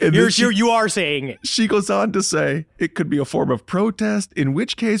clear. You are saying it. She goes on to say, it could be a form of protest, in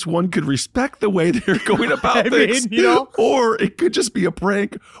which case one could respect the way they're going about things. Or it could just be a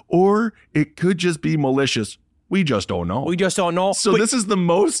prank, or it could just be malicious. We just don't know. So this is the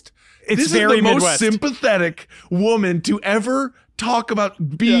most sympathetic woman to ever talk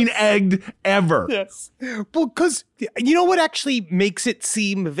about being egged ever. Yes. Well, because you know what actually makes it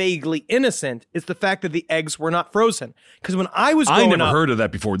seem vaguely innocent is the fact that the eggs were not frozen. Because when I was growing up, I never heard of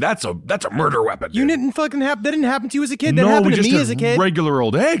that before. That's a murder weapon. You didn't fucking that didn't happen to you as a kid. That happened to me as a kid. Regular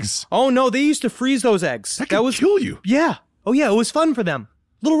old eggs. Oh no, they used to freeze those eggs. That could kill you. Yeah. Oh yeah, it was fun for them.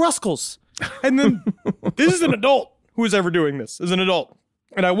 Little rascals. And then this is an adult who is ever doing this. Is an adult.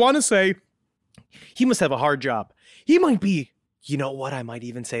 And I want to say he must have a hard job. He might be, you know what? I might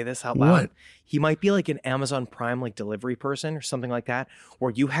even say this out loud. What? He might be like an Amazon Prime like delivery person or something like that,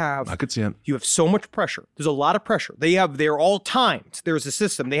 where I could see him. You have so much pressure. There's a lot of pressure. They're all timed. There's a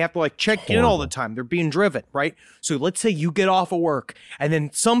system. They have to like check in all the time. They're being driven, right? So let's say you get off of work, and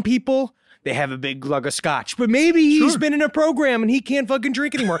then some people, they have a big glug of scotch, but maybe he's been in a program and he can't fucking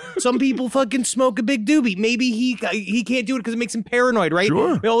drink anymore. Some people fucking smoke a big doobie. Maybe he can't do it because it makes him paranoid, right?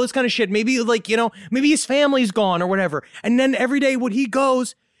 Sure. All this kind of shit. Maybe maybe his family's gone or whatever. And then every day when he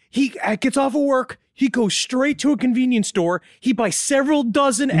goes, he gets off of work, he goes straight to a convenience store, he buys several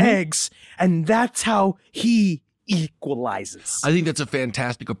dozen eggs, and that's how he equalizes. I think that's a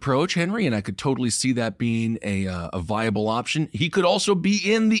fantastic approach, Henry, and I could totally see that being a viable option. He could also be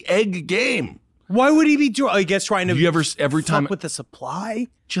in the egg game. Why would he be trying to every time with the supply?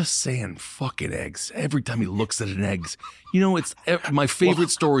 Just saying fucking eggs. Every time he looks at an egg. It's my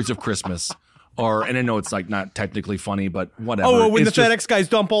favorite stories of Christmas are, and I know it's like not technically funny, but whatever. Oh, when the FedEx guys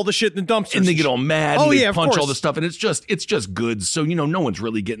dump all the shit in the dumpsters. And they get all mad and they punch of course. all the stuff, and it's just goods. So, no one's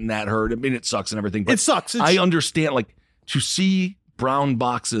really getting that hurt. I mean, it sucks and everything. But it sucks. I understand, like, to see brown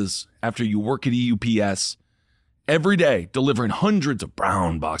boxes after you work at UPS every day, delivering hundreds of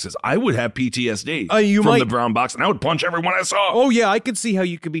brown boxes. I would have PTSD from the brown box, and I would punch everyone I saw. Oh, yeah, I could see how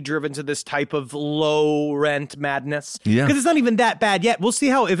you could be driven to this type of low-rent madness. Yeah. Because it's not even that bad yet. We'll see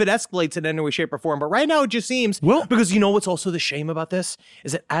if it escalates in any way, shape, or form. But right now, it just seems... Well, because you know what's also the shame about this?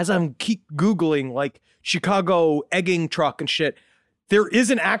 Is that as I'm keep Googling, like, Chicago egging truck and shit, there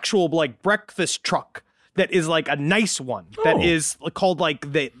is an actual, like, breakfast truck that is like a nice one that is called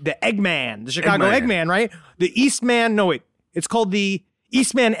like the Eggman, the Chicago Eggman, right? The Eastman, it's called the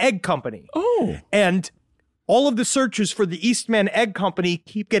Eastman Egg Company. Oh. And all of the searches for the Eastman Egg Company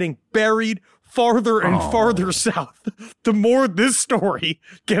keep getting buried farther and farther south. The more this story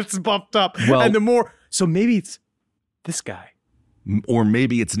gets bumped up and the more, so maybe it's this guy. Or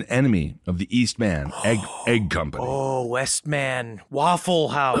maybe it's an enemy of the Eastman Egg Company. Oh, Westman Waffle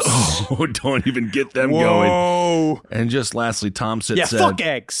House. Oh, don't even get them going. And just lastly, Tom said, fuck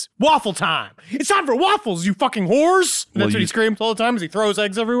eggs. Waffle time. It's time for waffles, you fucking whores. That's what he screams all the time as he throws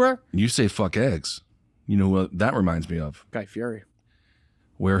eggs everywhere. You say fuck eggs. You know what that reminds me of? Guy Fieri.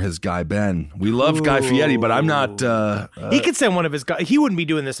 Where has Guy been? We love Guy Fieri, but I'm not... he could send one of his guys. He wouldn't be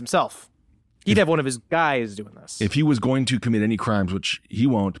doing this himself. He'd have one of his guys doing this. If he was going to commit any crimes, which he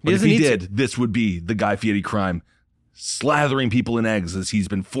won't, but if he did, this would be the Guy Fieri crime. Slathering people in eggs as he's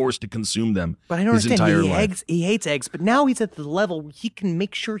been forced to consume them his entire life. He hates eggs, but now he's at the level where he can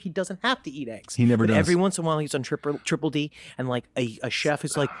make sure he doesn't have to eat eggs. He never does. Every once in a while he's on Triple D, and like a chef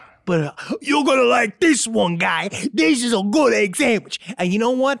is like, but you're going to like this one, guy. This is a good egg sandwich. And you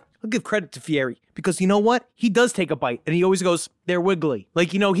know what? I'll give credit to Fieri because you know what? He does take a bite and he always goes, they're wiggly.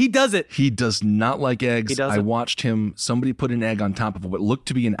 Like, he does it. He does not like eggs. I watched somebody put an egg on top of what looked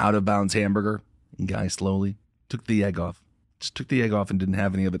to be an out-of-bounds hamburger. And guy slowly took the egg off. Just took the egg off and didn't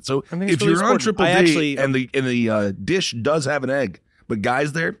have any of it. So if really you're on Triple D and actually, the dish does have an egg, but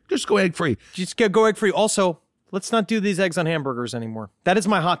guys there, just go egg-free. Just go egg-free. Also, let's not do these eggs on hamburgers anymore. That is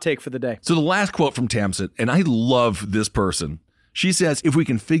my hot take for the day. So the last quote from Tamsit, and I love this person. She says, if we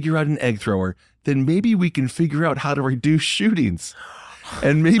can figure out an egg thrower, then maybe we can figure out how to reduce shootings.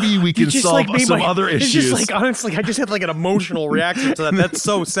 And maybe we can solve some other issues. It's just honestly, I just had an emotional reaction to that. That's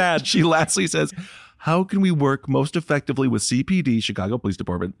so sad. She lastly says, how can we work most effectively with CPD, Chicago Police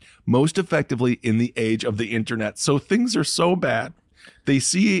Department, most effectively in the age of the internet? So things are so bad. They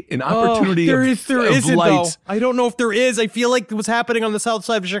see an opportunity there of isn't, light. Though. I don't know if there is. I feel like what's happening on the south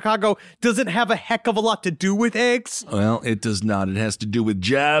side of Chicago doesn't have a heck of a lot to do with eggs. Well, it does not. It has to do with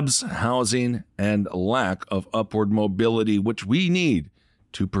jobs, housing, and lack of upward mobility, which we need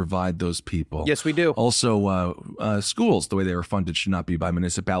to provide those people. Yes, we do. Also, schools, the way they are funded should not be by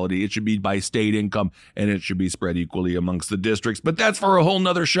municipality. It should be by state income, and it should be spread equally amongst the districts. But that's for a whole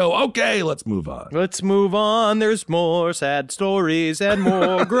nother show. Okay, let's move on. Let's move on. There's more sad stories and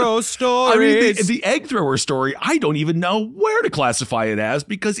more gross stories. I mean, the egg thrower story, I don't even know where to classify it as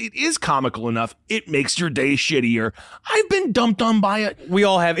because it is comical enough. It makes your day shittier. I've been dumped on by it. We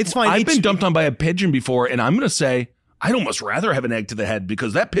all have. It's fine. I've been dumped on by a pigeon before, and I'm going to say, I'd almost rather have an egg to the head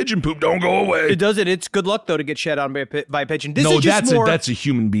because that pigeon poop don't go away. It doesn't. It's good luck, though, to get shed on by a pigeon. That's a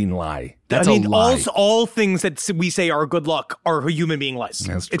human being lie. That's a lie. All things that we say are good luck are human being lies.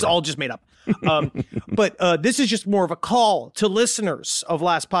 That's true. It's all just made up. But this is just more of a call to listeners of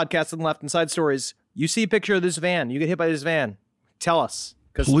Last Podcast and Left and Side Stories. You see a picture of this van. You get hit by this van. Tell us.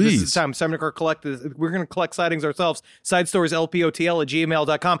 Because this is the time. It's time to collect this. We're going to collect sightings ourselves.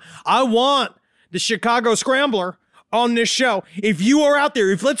 SideStoriesLPOTL@gmail.com. I want the Chicago Scrambler on this show. If you are out there,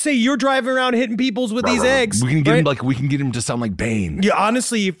 if let's say you're driving around hitting peoples with these eggs, we can get him we can get him to sound like Bane. Yeah,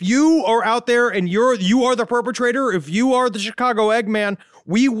 honestly, if you are out there and you are the perpetrator, if you are the Chicago Eggman,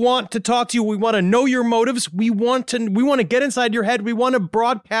 we want to talk to you. We want to know your motives. We want to get inside your head. We want to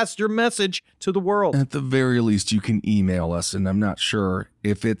broadcast your message to the world. At the very least, you can email us, and I'm not sure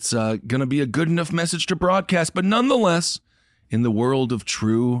if it's going to be a good enough message to broadcast, but nonetheless, in the world of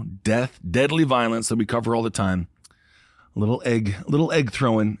true death, deadly violence that we cover all the time, little egg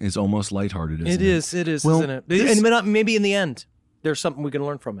throwing is almost lighthearted, isn't it? It is, isn't it? And maybe in the end, there's something we can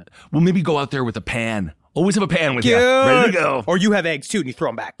learn from it. Well, maybe go out there with a pan. Always have a pan with you, ready to go. Or you have eggs too, and you throw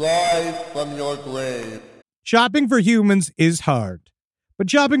them back. Rise from your grave. Shopping for humans is hard, but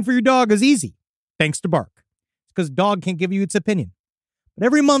shopping for your dog is easy, thanks to Bark. It's because dog can't give you its opinion. But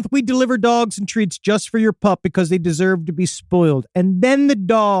every month we deliver dogs and treats just for your pup because they deserve to be spoiled. And then the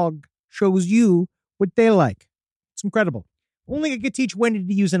dog shows you what they like. It's incredible. Only I could teach Wendy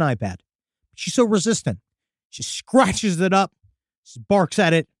to use an iPad. She's so resistant. She scratches it up, she barks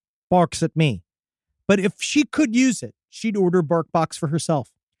at it, barks at me. But if she could use it, she'd order BarkBox for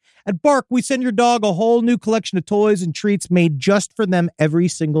herself. At Bark, we send your dog a whole new collection of toys and treats made just for them every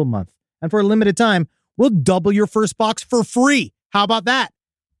single month. And for a limited time, we'll double your first box for free. How about that?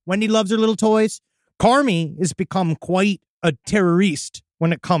 Wendy loves her little toys. Carmi has become quite a terrorist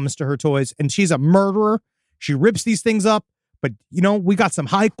when it comes to her toys, and she's a murderer. She rips these things up, but, we got some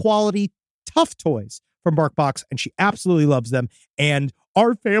high-quality, tough toys from BarkBox, and she absolutely loves them, and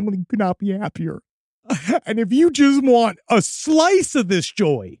our family could not be happier. And if you just want a slice of this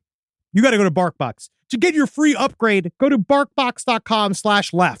joy, you got to go to BarkBox. To get your free upgrade, go to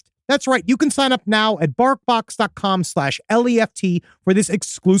BarkBox.com/left. That's right. You can sign up now at BarkBox.com/LEFT for this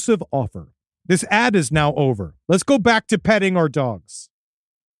exclusive offer. This ad is now over. Let's go back to petting our dogs.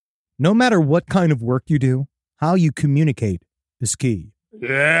 No matter what kind of work you do, how you communicate is key.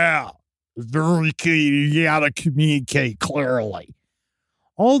 Yeah, very key. You gotta communicate clearly.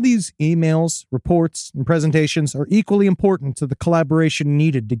 All these emails, reports, and presentations are equally important to the collaboration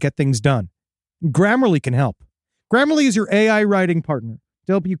needed to get things done. Grammarly can help. Grammarly is your AI writing partner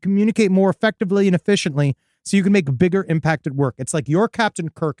to help you communicate more effectively and efficiently so you can make a bigger impact at work. It's like you're Captain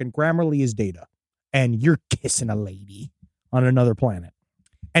Kirk and Grammarly is Data, and you're kissing a lady on another planet.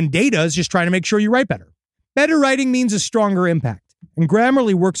 And Data is just trying to make sure you write better. Better writing means a stronger impact. And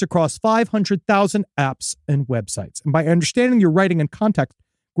Grammarly works across 500,000 apps and websites. And by understanding your writing and context,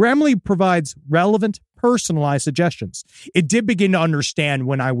 Grammarly provides relevant, personalized suggestions. It did begin to understand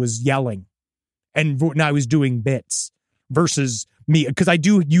when I was yelling and when I was doing bits. versus me, because I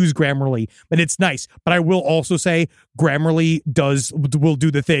do use Grammarly, and it's nice. But I will also say Grammarly will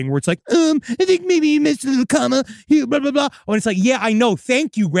do the thing where it's like, I think maybe you missed a little comma here, blah, blah, blah. And it's like, yeah, I know.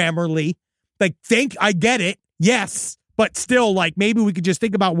 Thank you, Grammarly. Like, I get it. Yes. But still, like, maybe we could just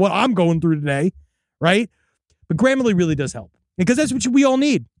think about what I'm going through today, right? But Grammarly really does help, because that's what we all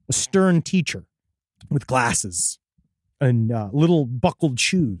need. A stern teacher with glasses and little buckled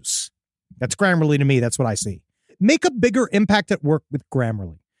shoes. That's Grammarly to me. That's what I see. Make a bigger impact at work with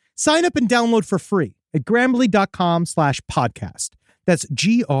Grammarly. Sign up and download for free at Grammarly.com/podcast. That's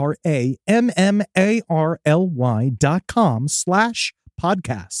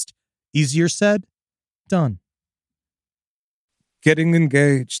GRAMMARLY.com/podcast. Easier said, done. Getting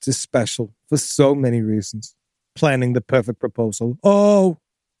engaged is special for so many reasons. Planning the perfect proposal. Oh,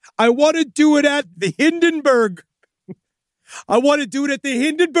 I want to do it at the Hindenburg. I want to do it at the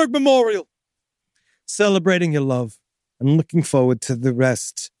Hindenburg Memorial. Celebrating your love and looking forward to the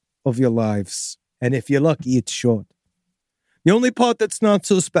rest of your lives. And if you're lucky, it's short. The only part that's not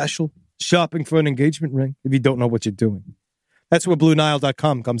so special, shopping for an engagement ring if you don't know what you're doing. That's where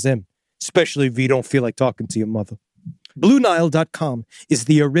BlueNile.com comes in, especially if you don't feel like talking to your mother. BlueNile.com is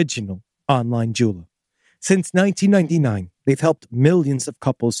the original online jeweler. Since 1999, they've helped millions of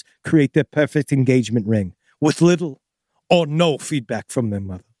couples create their perfect engagement ring with little or no feedback from their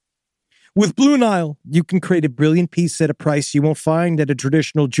mother. With Blue Nile, you can create a brilliant piece at a price you won't find at a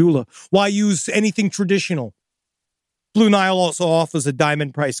traditional jeweler. Why use anything traditional? Blue Nile also offers a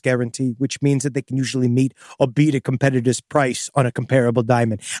diamond price guarantee, which means that they can usually meet or beat a competitor's price on a comparable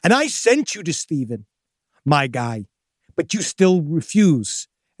diamond. And I sent you to Steven, my guy, but you still refuse.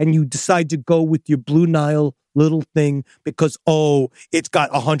 And you decide to go with your Blue Nile little thing because, it's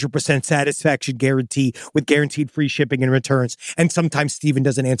got 100% satisfaction guarantee with guaranteed free shipping and returns. And sometimes Steven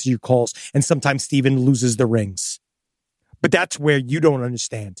doesn't answer your calls, and sometimes Steven loses the rings. But that's where you don't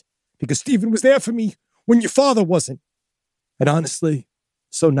understand, because Steven was there for me when your father wasn't. And honestly,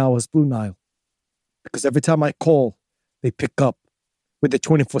 so now is Blue Nile. Because every time I call, they pick up with the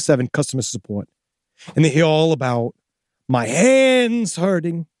 24/7 customer support. And they hear all about my hands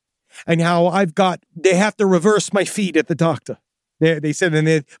hurting, and how they have to reverse my feet at the doctor. They said,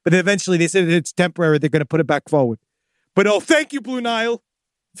 but eventually they said it's temporary. They're going to put it back forward. But thank you, Blue Nile,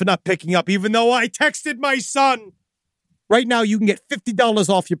 for not picking up, even though I texted my son. Right now, you can get $50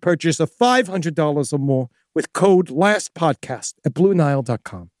 off your purchase of $500 or more with code LASTPODCAST at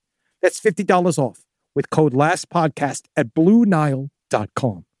BlueNile.com. That's $50 off with code LASTPODCAST at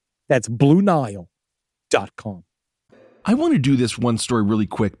BlueNile.com. That's BlueNile.com. I want to do this one story really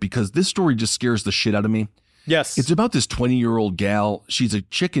quick because this story just scares the shit out of me. Yes. It's about this 20-year-old gal. She's a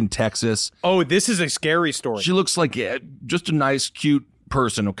chick in Texas. Oh, this is a scary story. She looks like just a nice, cute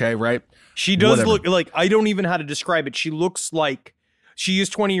person, okay, right? She does look like, I don't even know how to describe it. She looks like, she is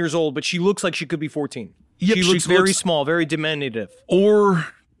 20 years old, but she looks like she could be 14. Yep, she looks very small, very diminutive. Or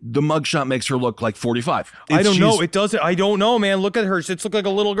the mugshot makes her look like 45. I don't know. It doesn't. I don't know, man. Look at her. She looks like a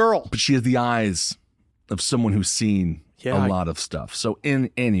little girl. But she has the eyes of someone who's seen a lot of stuff. So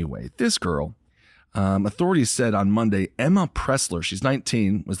anyway, this girl, authorities said on Monday, Emma Pressler, she's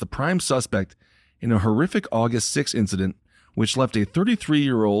 19, was the prime suspect in a horrific August 6 incident, which left a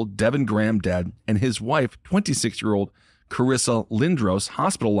 33-year-old Devin Graham dead and his wife, 26-year-old Carissa Lindros,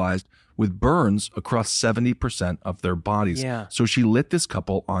 hospitalized with burns across 70% of their bodies. Yeah. So she lit this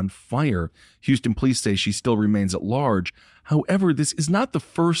couple on fire. Houston police say she still remains at large. However, this is not the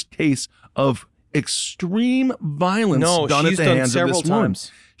first case of extreme violence done at the hands of this woman.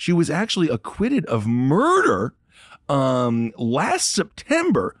 She was actually acquitted of murder last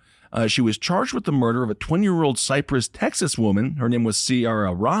September. She was charged with the murder of a 20-year-old Cypress, Texas woman. Her name was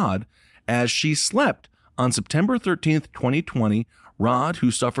Ciara Rod. As she slept on September 13th, 2020, Rod,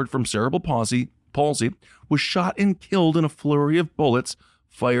 who suffered from cerebral palsy, was shot and killed in a flurry of bullets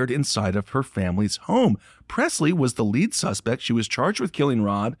fired inside of her family's home. Presley was the lead suspect. She was charged with killing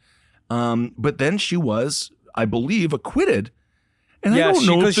Rod. But then she was, I believe, acquitted. And I don't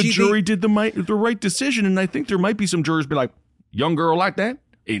know if the jury did the right decision. And I think there might be some jurors be like, young girl like that?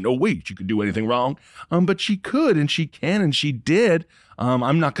 Ain't no way she could do anything wrong. But she could, and she can, and she did.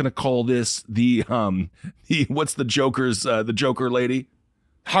 I'm not going to call this the what's the Joker lady?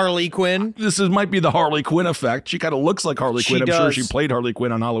 Harley Quinn. This might be the Harley Quinn effect. She kind of looks like Harley Quinn. I'm sure she played Harley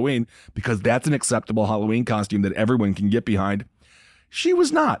Quinn on Halloween because that's an acceptable Halloween costume that everyone can get behind. She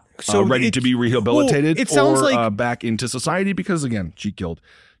was not ready to be rehabilitated or back into society because, again, she killed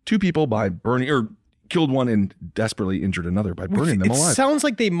two people by burning or killed one and desperately injured another by burning them alive. It sounds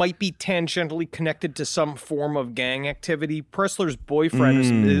like they might be tangentially connected to some form of gang activity. Pressler's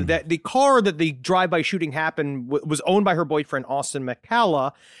boyfriend, that the car that the drive-by shooting happened was owned by her boyfriend, Austin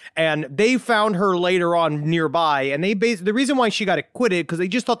McCalla, and they found her later on nearby. And the reason why she got acquitted, because they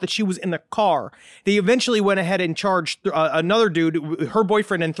just thought that she was in the car. They eventually went ahead and charged another dude, her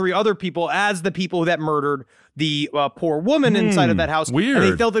boyfriend, and 3 other people as the people that murdered the poor woman inside of that house. Weird. And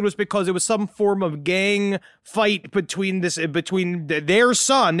they felt it was because it was some form of gang fight between their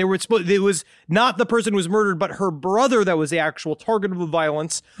son. It was not the person who was murdered, but her brother that was the actual target of the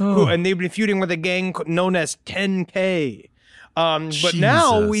violence. And they've been feuding with a gang known as 10K. But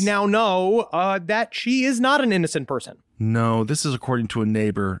now we know that she is not an innocent person. No, this is according to a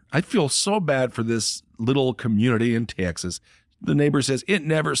neighbor. I feel so bad for this little community in Texas. The neighbor says it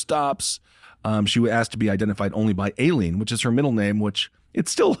never stops. She was asked to be identified only by Aileen, which is her middle name, which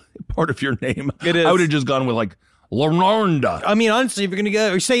it's still part of your name. It is. I would have just gone with like Lornda. I mean, honestly, if you're going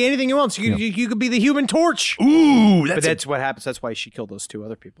to say anything you want, you could be the Human Torch. Ooh, but that's what happens. That's why she killed those 2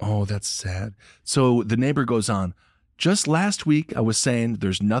 other people. Oh, that's sad. So the neighbor goes on. Just last week, I was saying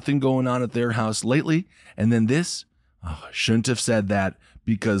there's nothing going on at their house lately. And then this, I shouldn't have said that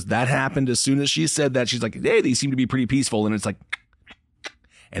because that happened as soon as she said that. She's like, hey, they seem to be pretty peaceful. And it's like,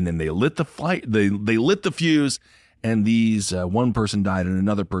 and then they lit the they lit the fuse, and these one person died and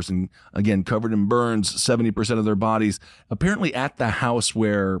another person, again, covered in burns, 70% of their bodies. Apparently at the house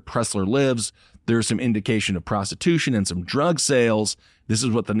where Pressler lives, there's some indication of prostitution and some drug sales. This is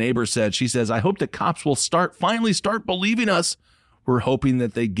what the neighbor said. She says, I hope the cops will finally start believing us. We're hoping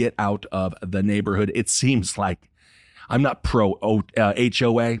that they get out of the neighborhood. It seems like, I'm not pro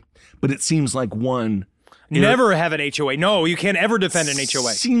HOA, but it seems like one... Never have an HOA. No, you can't ever defend an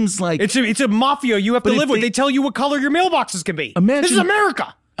HOA. Seems like it's a mafia you have to live with. They tell you what color your mailboxes can be. This is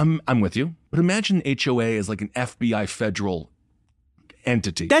America. I'm with you, but imagine HOA is like an FBI federal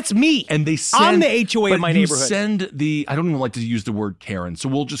entity. That's me. And they send, I'm the HOA in my neighborhood. Send I don't even like to use the word Karen, so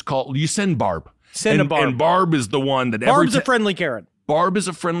we'll just you send Barb. Send a Barb. And Barb is the one that Barb's a friendly Karen. Barb is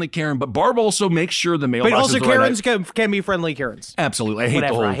a friendly Karen, but Barb also makes sure the mailbox. But also is Karens can be friendly Karens. Absolutely, I hate the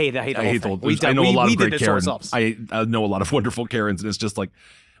whole. I hate the whole thing. I know a lot of great Karens. I know a lot of wonderful Karens, and it's just like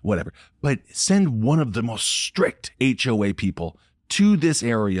whatever. But send one of the most strict HOA people to this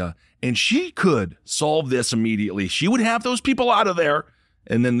area, and she could solve this immediately. She would have those people out of there,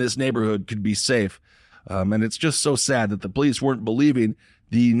 and then this neighborhood could be safe. And it's just so sad that the police weren't believing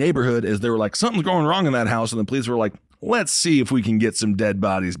the neighborhood as they were like, something's going wrong in that house, and the police were like, let's see if we can get some dead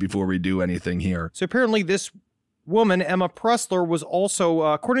bodies before we do anything here. So apparently this woman, Emma Pressler, was also,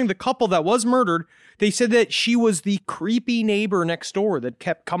 according to the couple that was murdered, they said that she was the creepy neighbor next door that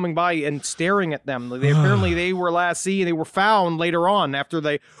kept coming by and staring at them. Apparently they were last seen, they were found later on after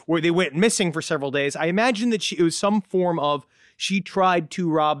they went missing for several days. I imagine that it was some form of she tried to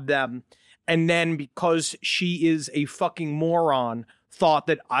rob them, and then because she is a fucking moron, thought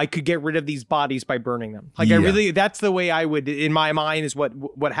that I could get rid of these bodies by burning them. That's the way I would, in my mind, is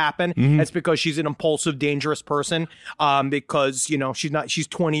what happened. Mm-hmm. That's because she's an impulsive, dangerous person. Because, she's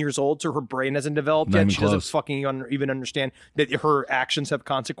 20 years old, so her brain hasn't developed yet. She doesn't fucking even understand that her actions have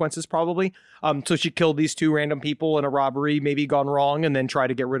consequences, probably. So she killed these 2 random people in a robbery, maybe gone wrong, and then try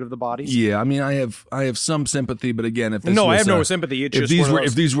to get rid of the bodies. Yeah, I mean, I have some sympathy, but again, if I have no sympathy. It's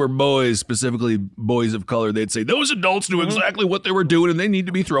if these were boys, specifically boys of color, they'd say those adults knew exactly what they were doing, and they need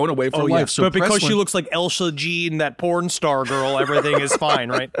to be thrown away for life. So but because she looks like Elsa Jean, that porn star girl, everything is fine,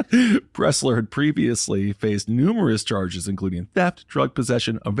 right? Pressler had previously faced numerous charges, including theft, drug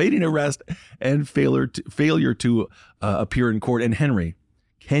possession, evading arrest, and failure to appear in court. And Henry,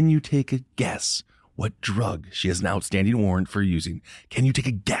 can you take a guess what drug she has an outstanding warrant for using? Can you take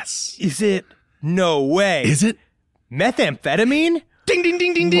a guess? Is it? No way. Is it? Methamphetamine? Ding, ding,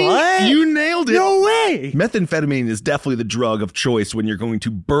 ding, ding, ding. What? You nailed it. No way. Methamphetamine is definitely the drug of choice when you're going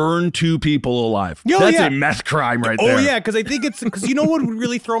to burn 2 people alive. That's a meth crime right there. Oh, yeah, because I think because you know what would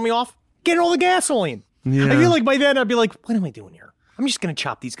really throw me off? Getting all the gasoline. Yeah. I feel like by then I'd be like, what am I doing here? I'm just going to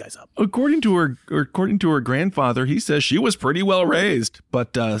chop these guys up. According to her grandfather, he says she was pretty well raised,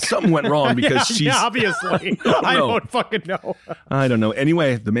 but something went wrong because she's... Yeah, obviously. I don't fucking know. I don't know.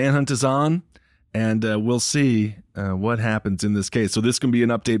 Anyway, the manhunt is on. And we'll see what happens in this case. So this can be an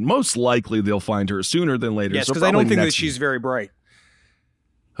update. Most likely they'll find her sooner than later. Yes, because I don't think that she's very bright.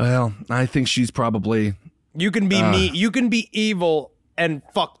 Well, I think she's probably... You can be you can be evil and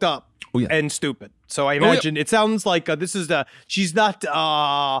fucked up and stupid. So I imagine it sounds like she's not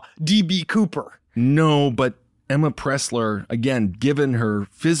D.B. Cooper. No, but Emma Pressler, again, given her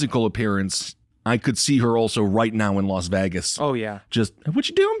physical appearance, I could see her also right now in Las Vegas. Oh, yeah. Just, what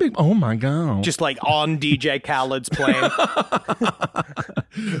you doing, big? Oh, my God. Just like on DJ Khaled's plane.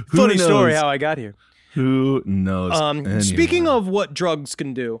 Funny story how I got here. Who knows? Anyway. Speaking of what drugs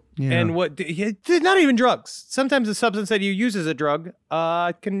can do, and what not even drugs. Sometimes the substance that you use as a drug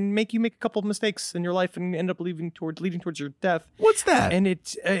can make you make a couple of mistakes in your life and end up leading towards your death. What's that? And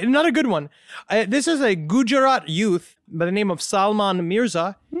it's not a good one. This is a Gujarat youth by the name of Salman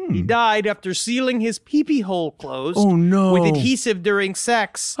Mirza. He died after sealing his pee-pee hole closed with adhesive during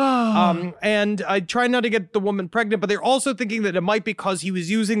sex. And I try not to get the woman pregnant, but they're also thinking that it might be because he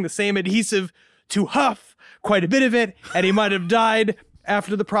was using the same adhesive to huff quite a bit of it, and he might have died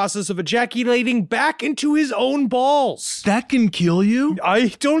after the process of ejaculating back into his own balls. That can kill you? I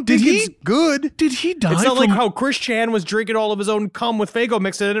don't think it's good. Did he die? It's not like how Chris Chan was drinking all of his own cum with Faygo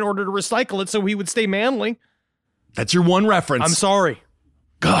mix in it in order to recycle it so he would stay manly. That's your one reference. I'm sorry.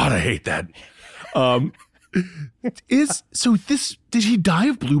 God, I hate that. Did he die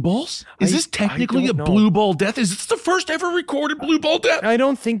of blue balls? Is this technically a blue ball death? Is this the first ever recorded blue ball death? I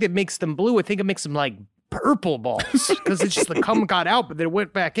don't think that makes them blue. I think it makes them like purple balls because it's just the cum got out, but then it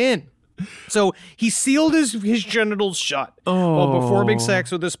went back in. So he sealed his genitals shut while performing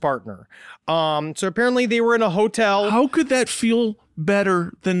sex with his partner. So apparently they were in a hotel. How could that feel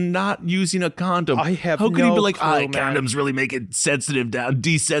better than not using a condom? I have How could no he be like, clue, condoms really make it sensitive down,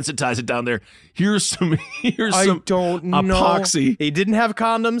 desensitize it down there. Here's some don't know. epoxy. They didn't have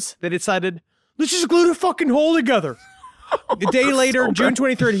condoms. They decided, let's just glue the fucking hole together. A day later, June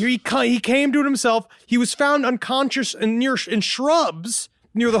 23rd, he came to himself. He was found unconscious in shrubs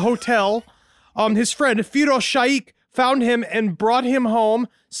near the hotel. His friend, Firoz Shaikh, found him and brought him home.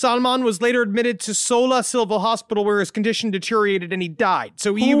 Salman was later admitted to Sola Silva Hospital where his condition deteriorated and he died.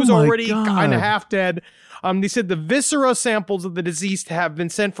 So he was already kind of half dead. They said the viscera samples of the deceased have been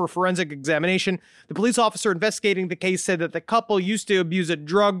sent for forensic examination. The police officer investigating the case said that the couple used to abuse a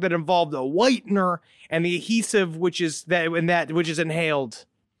drug that involved a whitener and the adhesive, which is inhaled.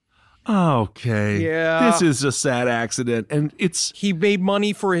 Okay. Yeah. This is a sad accident. And he made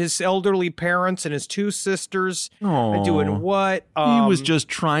money for his elderly parents and his two sisters. Doing what? He was just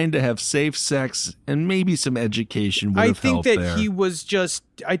trying to have safe sex and maybe some education would have helped there.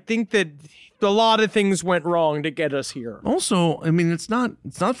 I think that a lot of things went wrong to get us here. Also, I mean, it's not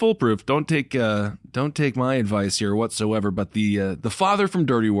foolproof. Don't take my advice here whatsoever, but the father from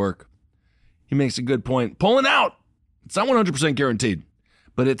Dirty Work, he makes a good point. Pulling out. It's not 100% guaranteed.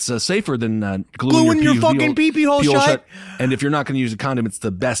 But it's safer than gluing your fucking pee-pee hole shut. And if you're not going to use a condom, it's the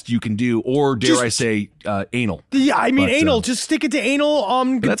best you can do. Or dare I say, anal. Yeah, I mean, anal. Just stick it to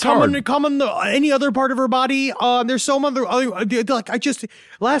anal. That's hard. Come on any other part of her body. There's some other.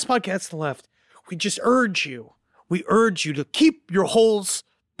 Last podcast left. We just urge you. We urge you to keep your holes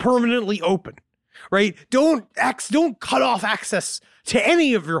permanently open. Right? Don't cut off access to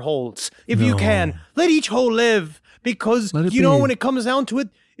any of your holes if you can. Let each hole live. Because, when it comes down to it,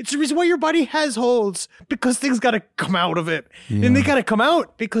 it's the reason why your body has holes. Because things got to come out of it. Yeah. And they got to come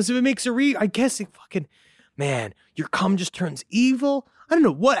out. Because if it makes your cum just turns evil. I don't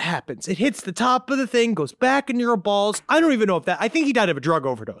know what happens. It hits the top of the thing, goes back into your balls. I don't even know I think he died of a drug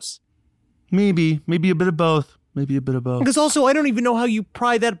overdose. Maybe a bit of both. Because also, I don't even know how you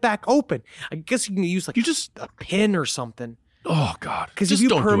pry that back open. I guess you can use a pin or something. Oh, God. Because if you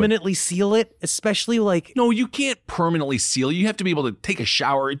permanently seal it, especially No, you can't permanently seal. You have to be able to take a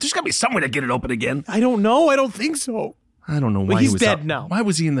shower. There's got to be some way to get it open again. I don't know. I don't think so. I don't know why he's dead now. Why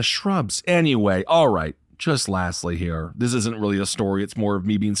was he in the shrubs? Anyway, all right. Just lastly here. This isn't really a story. It's more of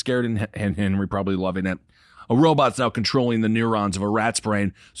me being scared and Henry probably loving it. A robot's now controlling the neurons of a rat's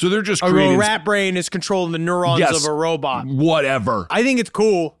brain. So they're just creating... A rat brain is controlling the neurons of a robot. Whatever. I think it's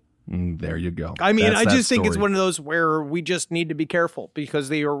cool. There you go. I mean, I just think it's one of those where we just need to be careful because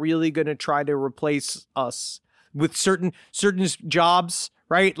they are really going to try to replace us with certain jobs,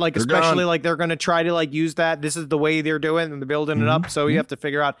 right? Like, they're especially gone. They're going to try to use that. This is the way they're doing and they're building it up. So you have to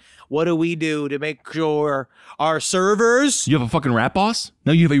figure out, what do we do to make sure our servers... You have a fucking rat boss?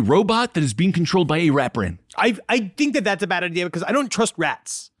 Now you have a robot that is being controlled by a rat brain. I think that's a bad idea because I don't trust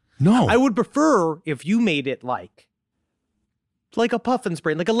rats. No. I would prefer if you made it like a puffin's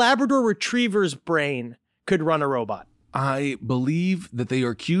brain, like a Labrador Retriever's brain could run a robot. I believe that they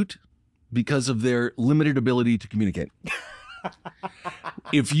are cute because of their limited ability to communicate.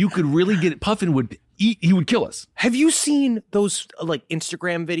 If you could really get it, Puffin would eat, he would kill us. Have you seen those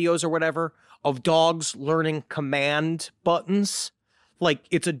Instagram videos or whatever of dogs learning command buttons?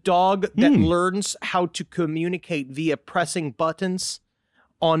 It's a dog that learns how to communicate via pressing buttons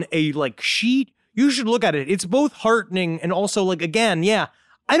on a sheet. You should look at it. It's both heartening and also again,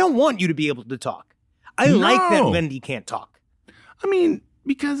 I don't want you to be able to talk. I like that Wendy can't talk. I mean,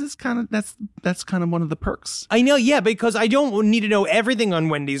 because it's kind of that's kind of one of the perks. I know, yeah, because I don't need to know everything on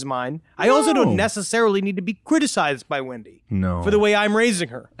Wendy's mind. I also don't necessarily need to be criticized by Wendy. No. For the way I'm raising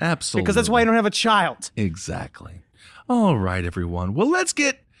her. Absolutely. Because that's why I don't have a child. Exactly. All right, everyone. Well, let's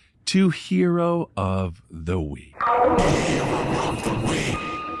get to Hero of the Week.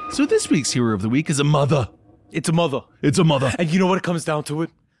 So this week's Hero of the Week is a mother. It's a mother. It's a mother. And you know what it comes down to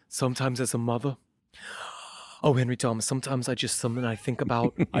it? Sometimes as a mother. Oh, Henry Thomas, sometimes I just think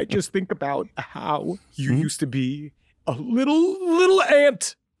about how you used to be a little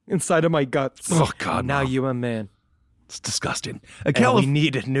ant inside of my guts. Oh, God. Now you're a man. It's disgusting. We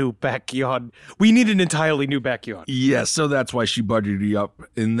need a new backyard. We need an entirely new backyard. Yes, so that's why she buttered you up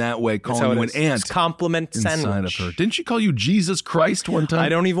in that way, calling you an ant. It's compliment inside sandwich. of her. Didn't she call you Jesus Christ one time? I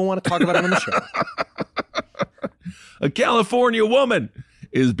don't even want to talk about it on the show. A California woman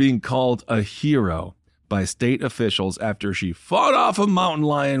is being called a hero by state officials after she fought off a mountain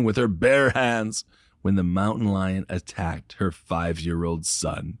lion with her bare hands when the mountain lion attacked her 5-year-old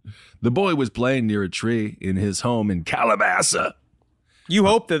son. The boy was playing near a tree in his home in Calabasas. You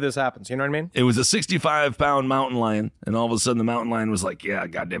hope that this happens, you know what I mean? It was a 65-pound mountain lion, and all of a sudden the mountain lion was like, yeah,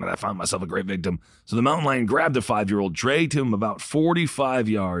 goddammit, I found myself a great victim. So the mountain lion grabbed the 5-year-old, dragged him about 45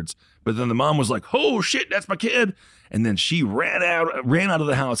 yards, but then the mom was like, oh, shit, that's my kid. And then she ran out of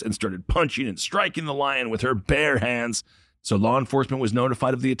the house and started punching and striking the lion with her bare hands. So law enforcement was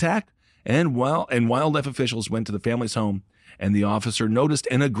notified of the attack, and wildlife officials went to the family's home, and the officer noticed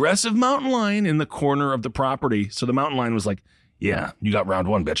an aggressive mountain lion in the corner of the property. So the mountain lion was like, yeah, you got round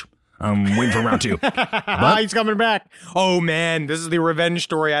 1, bitch. I'm waiting for round 2. But he's coming back. Oh, man, this is the revenge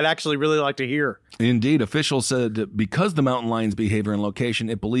story I'd actually really like to hear. Indeed, officials said because the mountain lion's behavior and location,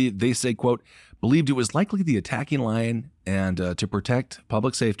 they say, quote, believed it was likely the attacking lion, and to protect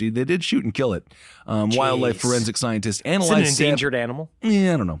public safety, they did shoot and kill it. Wildlife forensic scientists analyzed... It's an endangered animal?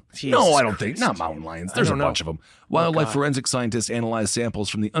 Yeah, I don't know. Jesus no, I don't Christ. think. Not mountain lions. There's a bunch of them. Wildlife forensic scientists analyzed samples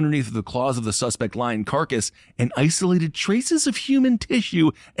from the underneath of the claws of the suspect lion carcass and isolated traces of human tissue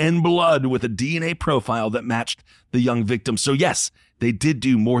and blood with a DNA profile that matched the young victim. So yes, they did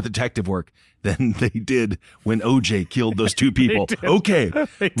do more detective work than they did when OJ killed those 2 people. Okay,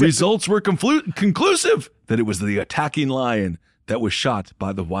 results were conclusive that it was the attacking lion that was shot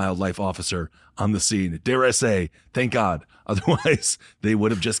by the wildlife officer on the scene. Dare I say, thank God. Otherwise, they would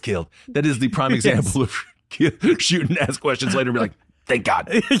have just killed. That is the prime example of shoot and ask questions later and be like, thank God.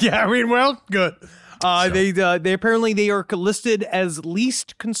 Yeah, I mean, well, good. They apparently they are listed as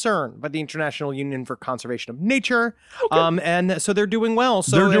least concern by the International Union for Conservation of Nature, and so they're doing well.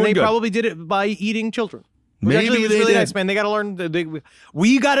 So they probably did it by eating children. Maybe actually, they really did. nice, man. They got to learn.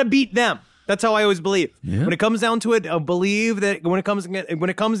 We got to beat them. That's how I always believe. Yeah. When it comes down to it, I believe that when it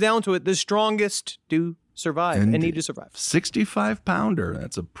comes down to it, the strongest do survive and need to survive. 65-pounder.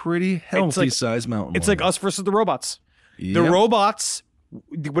 That's a pretty healthy size mountain lion. It's like us versus the robots. Yep. The robots.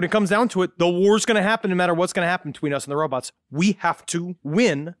 When it comes down to it, the war's going to happen no matter what's going to happen between us and the robots. We have to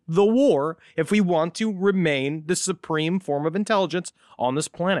win the war if we want to remain the supreme form of intelligence on this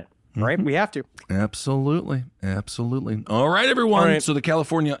planet, right? We have to. Absolutely. Absolutely. All right, everyone. All right. So the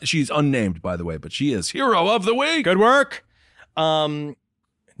California, she's unnamed, by the way, but she is Hero of the Week. Good work. Now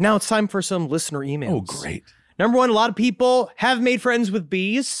it's time for some listener emails. Oh, great. Number one, a lot of people have made friends with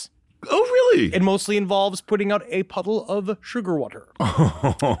bees. Oh, really? It mostly involves putting out a puddle of sugar water.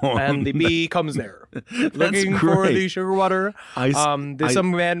 And the bee comes there looking for the sugar water. There's some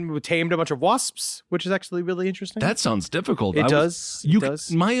man who tamed a bunch of wasps, which is actually really interesting. That sounds difficult. It does.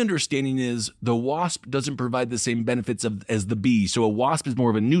 My understanding is the wasp doesn't provide the same benefits as the bee, so a wasp is more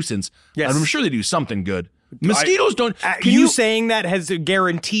of a nuisance. Yes. And I'm sure they do something good. Mosquitoes don't. You saying that has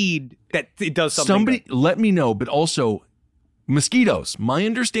guaranteed that it does something Somebody good. let me know, but also mosquitoes. My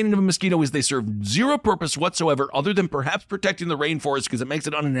understanding of a mosquito is they serve zero purpose whatsoever other than perhaps protecting the rainforest because it makes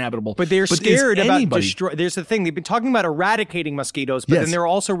it uninhabitable. But they're scared about destroy. There's the thing. They've been talking about eradicating mosquitoes, but then they're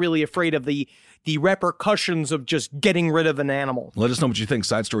also really afraid of the repercussions of just getting rid of an animal. Let us know what you think.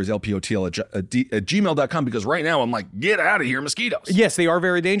 Side stories, LPOTL at gmail.com, because right now I'm like, get out of here, mosquitoes. Yes, they are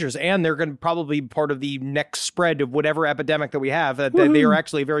very dangerous, and they're going to probably be part of the next spread of whatever epidemic that we have. They are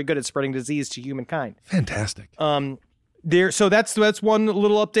actually very good at spreading disease to humankind. Fantastic. So that's one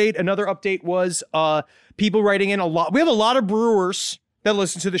little update. Another update was people writing in a lot. We have a lot of brewers that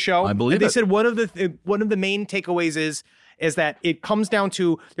listen to the show. I believe they said one of the main takeaways is that it comes down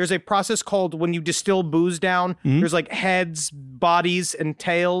to there's a process called when you distill booze down. There's like heads, bodies, and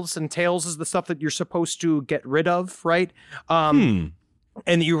tails is the stuff that you're supposed to get rid of, right?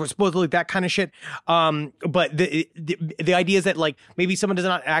 And you were supposedly that kind of shit. But the idea is that like maybe someone does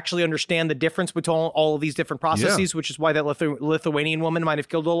not actually understand the difference between all of these different processes, which is why that Lithuanian woman might have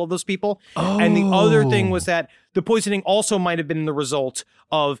killed all of those people. Oh. And the other thing was that the poisoning also might have been the result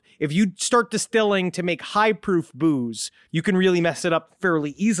of if you start distilling to make high proof booze, you can really mess it up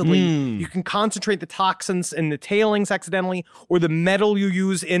fairly easily. You can concentrate the toxins in the tailings accidentally, or the metal you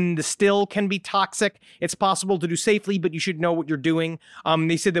use in the still can be toxic. It's possible to do safely, but you should know what you're doing.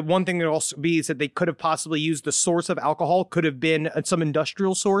 They said that one thing that also be is that they could have possibly used the source of alcohol could have been some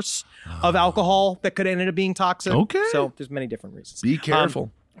industrial source of alcohol that could end up being toxic. Okay. So there's many different reasons. Be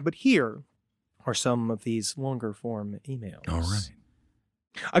careful. But here are some of these longer form emails. All right.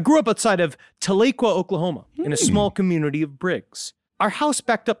 I grew up outside of Tahlequah, Oklahoma, in a small community of Briggs. Our house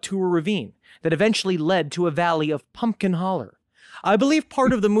backed up to a ravine that eventually led to a valley of Pumpkin Holler. I believe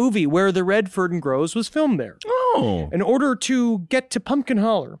part of the movie Where the Red Fern Grows was filmed there. Oh. In order to get to Pumpkin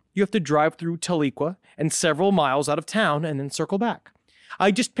Holler, you have to drive through Tahlequah and several miles out of town and then circle back.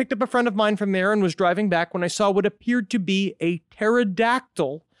 I just picked up a friend of mine from there and was driving back when I saw what appeared to be a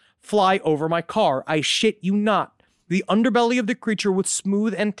pterodactyl fly over my car. I shit you not. The underbelly of the creature was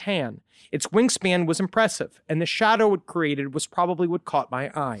smooth and tan. Its wingspan was impressive, and the shadow it created was probably what caught my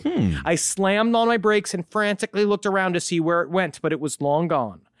eye. I slammed on my brakes and frantically looked around to see where it went, but it was long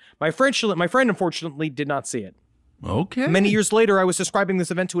gone. My friend, unfortunately, did not see it. Okay. Many years later, I was describing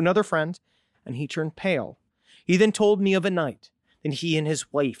this event to another friend, and he turned pale. He then told me of a night that he and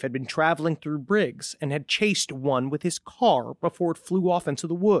his wife had been traveling through Briggs and had chased one with his car before it flew off into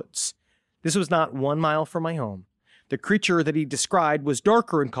the woods. This was not 1 mile from my home. The creature that he described was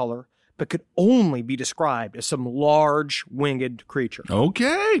darker in color, but could only be described as some large winged creature.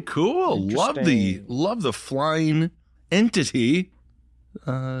 Okay, cool. Love the flying entity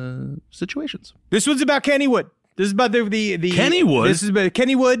situations. This one's about Kennywood. This is about the Kennywood. This is about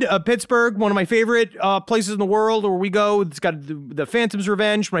Kennywood, Pittsburgh, one of my favorite places in the world where we go. It's got the Phantom's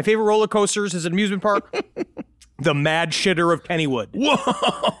Revenge. My favorite roller coasters is an amusement park. The Mad Shitter of Kennywood.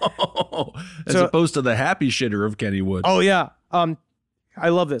 Whoa! As opposed to the Happy Shitter of Kennywood. Oh yeah. I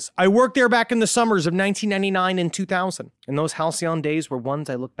love this. I worked there back in the summers of 1999 and 2000. And those halcyon days were ones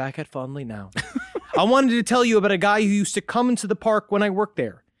I look back at fondly now. I wanted to tell you about a guy who used to come into the park when I worked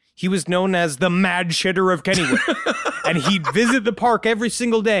there. He was known as the Mad Shitter of Kennywood. And he'd visit the park every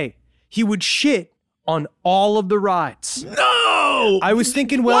single day. He would shit on all of the rides. No! I was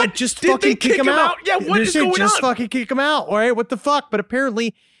thinking, well, just fucking kick him out. Yeah, what is going on? Just fucking kick him out. All right, what the fuck? But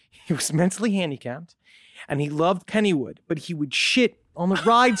apparently, he was mentally handicapped. And he loved Kennywood. But he would shit on the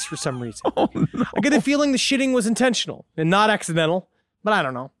rides for some reason. Oh, no. I get the feeling the shitting was intentional and not accidental. But I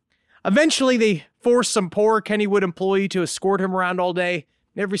don't know. Eventually, they forced some poor Kennywood employee to escort him around all day.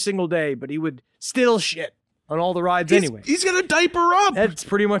 Every single day, but he would still shit on all the rides anyway. He's gonna diaper up. That's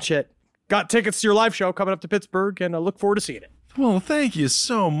pretty much it. Got tickets to your live show coming up to Pittsburgh, and I look forward to seeing it. Well, thank you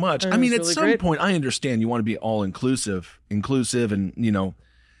so much. I mean, at really some great. point, I understand you want to be all inclusive, and you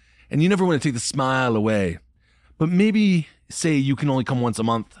never want to take the smile away. But maybe say you can only come once a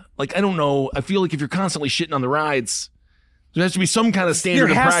month. Like, I don't know. I feel like if you're constantly shitting on the rides, there has to be some kind of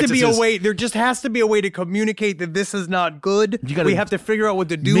standard of practices. There just has to be a way to communicate that this is not good. We have to figure out what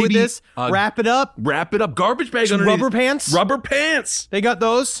to do with this. Wrap it up. Garbage bag underneath. Rubber pants. They got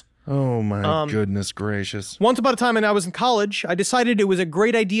those. Oh my goodness gracious. Once upon a time when I was in college, I decided it was a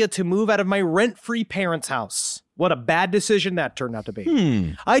great idea to move out of my rent-free parents' house. What a bad decision that turned out to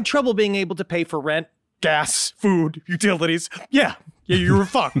be. I had trouble being able to pay for rent, gas, food, utilities. Yeah, you were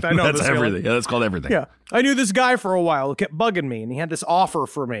fucked. I know That's this everything. feeling. Yeah, that's called everything. Yeah. I knew this guy for a while who kept bugging me, and he had this offer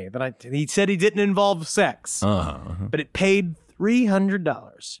for me that he said he didn't involve sex, but it paid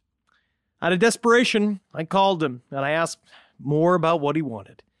 $300. Out of desperation, I called him, and I asked more about what he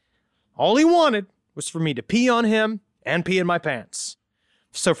wanted. All he wanted was for me to pee on him and pee in my pants.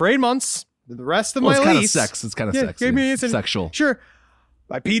 So for 8 months, the rest of my lease... It's kind of sex. Sexual. Sure.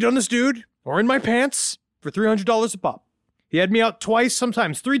 I peed on this dude, or in my pants, for $300 a pop. He had me out twice,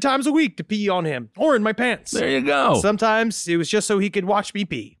 sometimes 3 times a week to pee on him, or in my pants. There you go. Sometimes it was just so he could watch me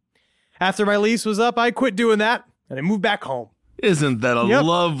pee. After my lease was up, I quit doing that, and I moved back home. Isn't that a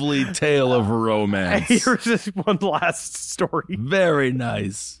lovely tale of romance? Here's just one last story. Very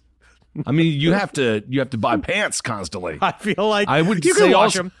nice. I mean, you have to buy pants constantly. I feel like I would you say can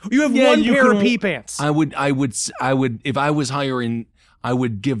wash also, them. You have one pair of pee pants. I would if I was hiring, I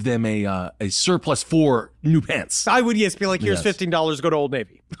would give them a surplus for new pants. I would be like, here's $15 to go to Old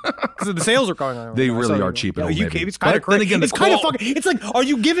Navy because the sales are going on. They really are cheap at Old Navy. It's kind of crazy. It's kind of fucking. It's like, are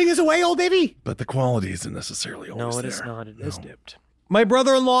you giving this away, Old Navy? But the quality isn't necessarily always there. No, it is not. It is dipped. My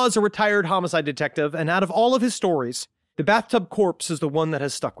brother-in-law is a retired homicide detective, and out of all of his stories, The bathtub corpse is the one that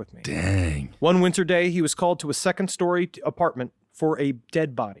has stuck with me. Dang. One winter day, he was called to a second-story apartment for a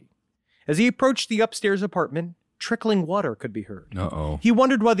dead body. As he approached the upstairs apartment, trickling water could be heard. Uh-oh. He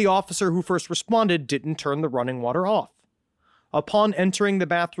wondered why the officer who first responded didn't turn the running water off. Upon entering the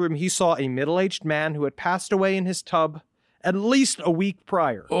bathroom, he saw a middle-aged man who had passed away in his tub at least a week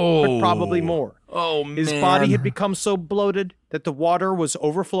prior, but probably more. Oh, man. His body had become so bloated that the water was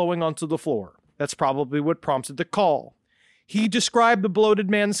overflowing onto the floor. That's probably what prompted the call. He described the bloated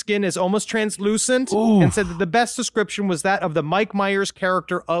man's skin as almost translucent and said that the best description was that of the Mike Myers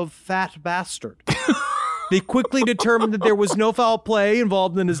character of Fat Bastard. They quickly determined that there was no foul play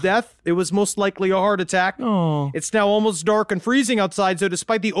involved in his death. It was most likely a heart attack. Oh. It's now almost dark and freezing outside, so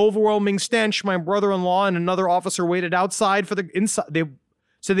despite the overwhelming stench, my brother-in-law and another officer waited outside for the inside.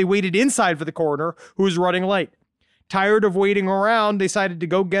 They waited inside for the coroner, who was running late. Tired of waiting around, they decided to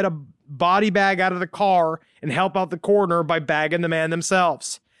go get a body bag out of the car and help out the coroner by bagging the man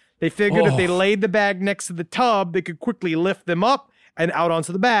themselves. They figured if they laid the bag next to the tub, they could quickly lift them up and out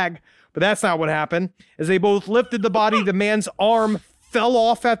onto the bag. But that's not what happened. As they both lifted the body, the man's arm fell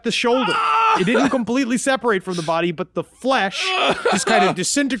off at the shoulder. It didn't completely separate from the body, but the flesh just kind of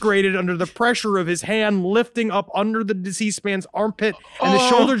disintegrated under the pressure of his hand lifting up under the deceased man's armpit, and the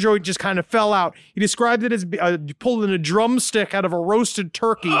shoulder joint just kind of fell out. He described it as pulling a drumstick out of a roasted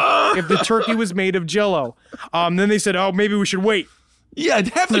turkey if the turkey was made of Jell-O. Then they said, oh, maybe we should wait. Yeah,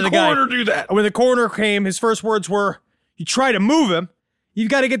 have the coroner do that. When the coroner came, his first words were, you try to move him, you've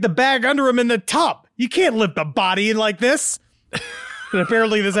got to get the bag under him in the tub. You can't lift the body in like this. And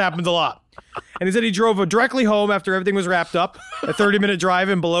apparently this happens a lot. And he said he drove directly home after everything was wrapped up, a 30-minute drive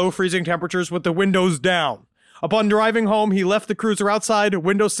in below freezing temperatures with the windows down. Upon driving home, he left the cruiser outside,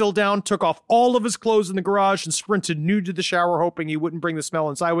 windows still down, took off all of his clothes in the garage, and sprinted nude to the shower, hoping he wouldn't bring the smell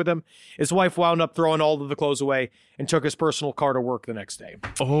inside with him. His wife wound up throwing all of the clothes away and took his personal car to work the next day.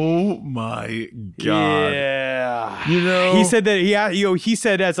 Oh my God! Yeah, you know, he said that he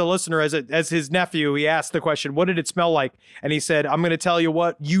said as a listener, as his nephew, he asked the question, "What did it smell like?" And he said, "I'm going to tell you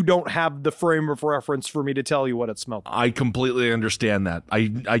what. You don't have the frame of reference for me to tell you what it smelled like." I completely understand that.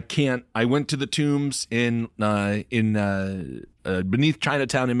 I can't. I went to the tombs in beneath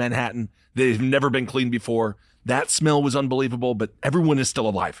Chinatown in Manhattan. They've never been cleaned before. That smell was unbelievable, but everyone is still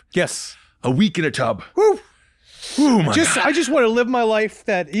alive. Yes. A week in a tub. Woo. Oh my God. I just want to live my life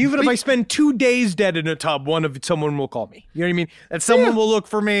that even if I spend 2 days dead in a tub, someone will call me. You know what I mean? That someone will look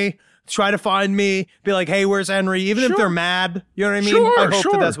for me, try to find me, be like, hey, where's Henry? Even if they're mad. You know what I mean? I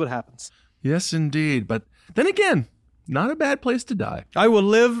hope that's what happens. Yes, indeed. But then again, not a bad place to die. I will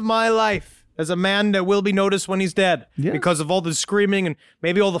live my life as a man that will be noticed when he's dead because of all the screaming and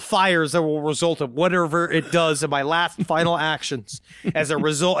maybe all the fires that will result of whatever it does in my last final actions as a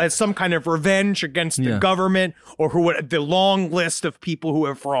result, as some kind of revenge against the government or the long list of people who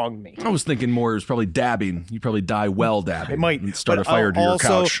have wronged me. I was thinking more it was probably dabbing. You probably die well dabbing. I might. And start a fire to your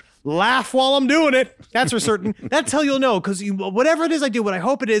couch. Laugh while I'm doing it. That's for certain. That's how you'll know, because whatever it is I do, what I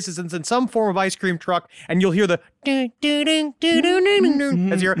hope it is it's in some form of ice cream truck, and you'll hear the as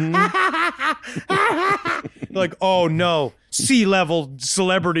you're like, oh no, C-level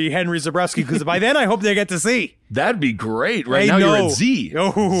celebrity Henry Zabrowski, because by then I hope they get to C. That'd be great. Right now you're at Z.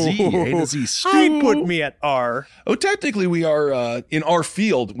 Oh. Z, A to Z. I put me at R. Oh, technically we are, in our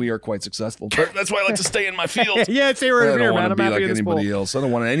field, we are quite successful. But that's why I like to stay in my field. Yeah, stay right here, man. I don't want to be like anybody else. I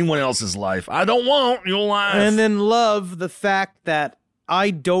don't want anyone else's life. I don't want your life. And then love the fact that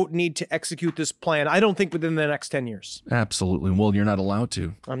I don't need to execute this plan. I don't think within the next 10 years. Absolutely. Well, you're not allowed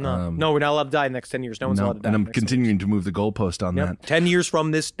to. I'm not. No, we're not allowed to die in the next 10 years. No one's allowed to die. And I'm continuing to move the goalpost on that. 10 years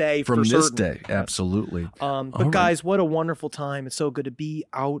from this day. From this day. Absolutely. But guys, what a wonderful time. It's so good to be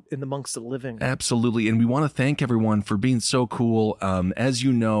out in amongst the living. Absolutely. And we want to thank everyone for being so cool. As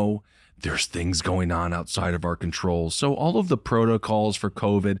you know, there's things going on outside of our control. So all of the protocols for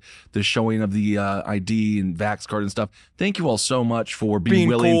COVID, the showing of the ID and Vax card and stuff, thank you all so much for being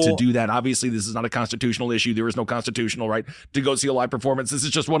willing to do that. Obviously, this is not a constitutional issue. There is no constitutional right to go see a live performance. This is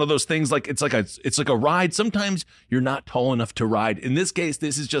just one of those things like it's like a ride. Sometimes you're not tall enough to ride. In this case,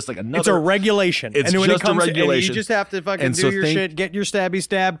 this is just like another. It's a regulation. It's just a regulation. You just have to fucking do your shit, get your stabby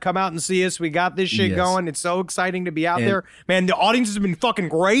stab, come out and see us. We got this shit going. It's so exciting to be out there. Man, the audience has been fucking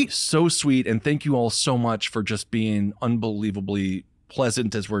great. So sweet, and thank you all so much for just being unbelievably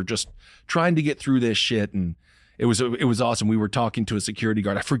pleasant as we're just trying to get through this shit. And it was awesome. We were talking to a security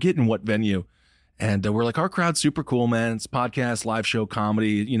guard, I forget in what venue, and we're like, our crowd's super cool, man. It's podcast, live show,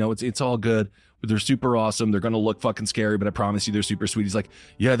 comedy, it's all good. But they're super awesome. They're going to look fucking scary, but I promise you they're super sweet. He's like,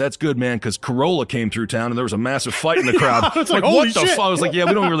 yeah, that's good, man, because Corolla came through town and there was a massive fight in the crowd. It's like what the fuck? I was like, yeah,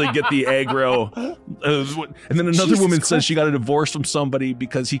 we don't really get the aggro And then another woman says she got a divorce from somebody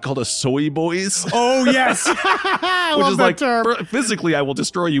because he called us soy boys. Oh, yes. Which is like, physically, I will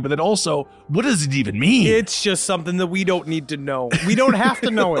destroy you. But then also, what does it even mean? It's just something that we don't need to know. We don't have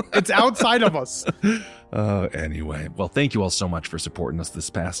to know it. It's outside of us. Anyway, well, thank you all so much for supporting us this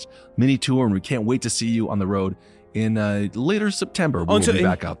past mini tour, and we can't wait to see you on the road in later September. We'll be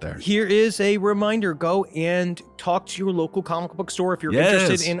back out there. Here is a reminder. Go and talk to your local comic book store. If you're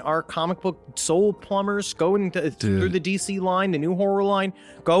interested in our comic book Soul Plumbers, go through the DC line, the new horror line.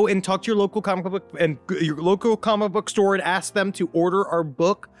 Go and talk to your local comic book store and ask them to order our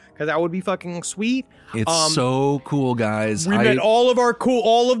book, because that would be fucking sweet. It's so cool, guys. We met all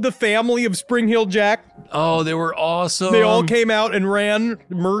of the family of Spring Hill Jack. Oh, they were awesome. They all came out and ran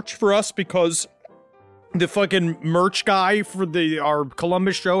merch for us because the fucking merch guy for our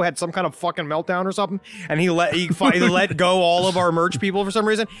Columbus show had some kind of fucking meltdown or something, and he let go all of our merch people for some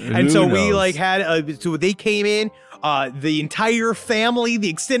reason. And so we so they came in. The entire family, the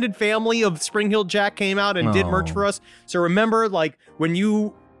extended family of Spring Hill Jack came out and did merch for us. So remember, like, when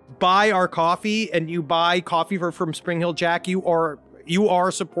you buy our coffee and you buy coffee from Spring Hill Jack, you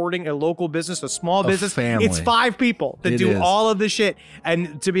are supporting a local business, a small business. Family. It's 5 people that do all of this shit.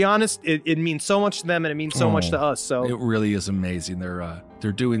 And to be honest, it means so much to them, and it means so much to us. So it really is amazing.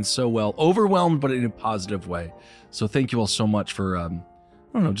 They're doing so well, overwhelmed, but in a positive way. So thank you all so much for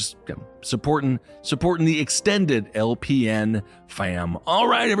just supporting the extended LPN fam. All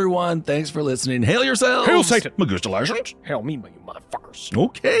right, everyone. Thanks for listening. Hail yourselves. Hail Satan. Magustalations. Hail me, you motherfuckers.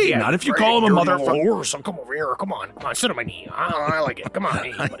 Okay, not if you call him a motherfucker. So come over here. Come on, sit on my knee. I like it. Come on,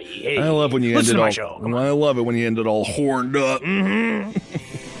 hey, buddy. Hey. I love when you end it all. I love it when you end it all horned up.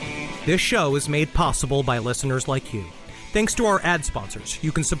 Mm-hmm. This show is made possible by listeners like you. Thanks to our ad sponsors,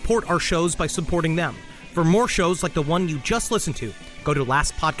 you can support our shows by supporting them. For more shows like the one you just listened to, go to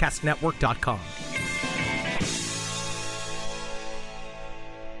lastpodcastnetwork.com.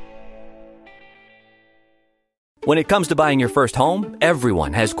 When it comes to buying your first home,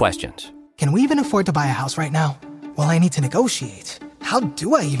 everyone has questions. Can we even afford to buy a house right now? Well, I need to negotiate. How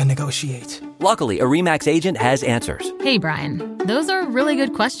do I even negotiate? Luckily, a RE/MAX agent has answers. Hey, Brian, those are really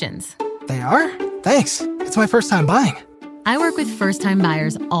good questions. They are? Thanks. It's my first time buying. I work with first-time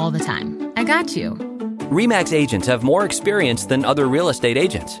buyers all the time. I got you. RE/MAX agents have more experience than other real estate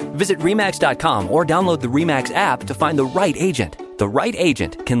agents. Visit RE/MAX.com or download the RE/MAX app to find the right agent. The right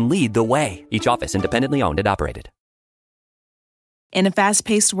agent can lead the way. Each office independently owned and operated. In a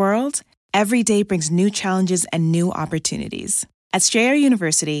fast-paced world, every day brings new challenges and new opportunities. At Strayer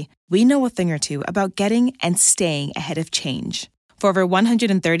University, we know a thing or two about getting and staying ahead of change. For over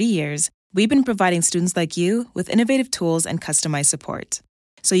 130 years, we've been providing students like you with innovative tools and customized support,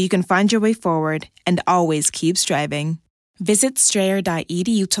 so you can find your way forward and always keep striving. Visit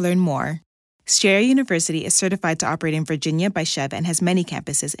strayer.edu to learn more. Strayer University is certified to operate in Virginia by Chev and has many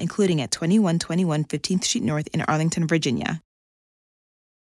campuses, including at 2121 15th Street North in Arlington, Virginia.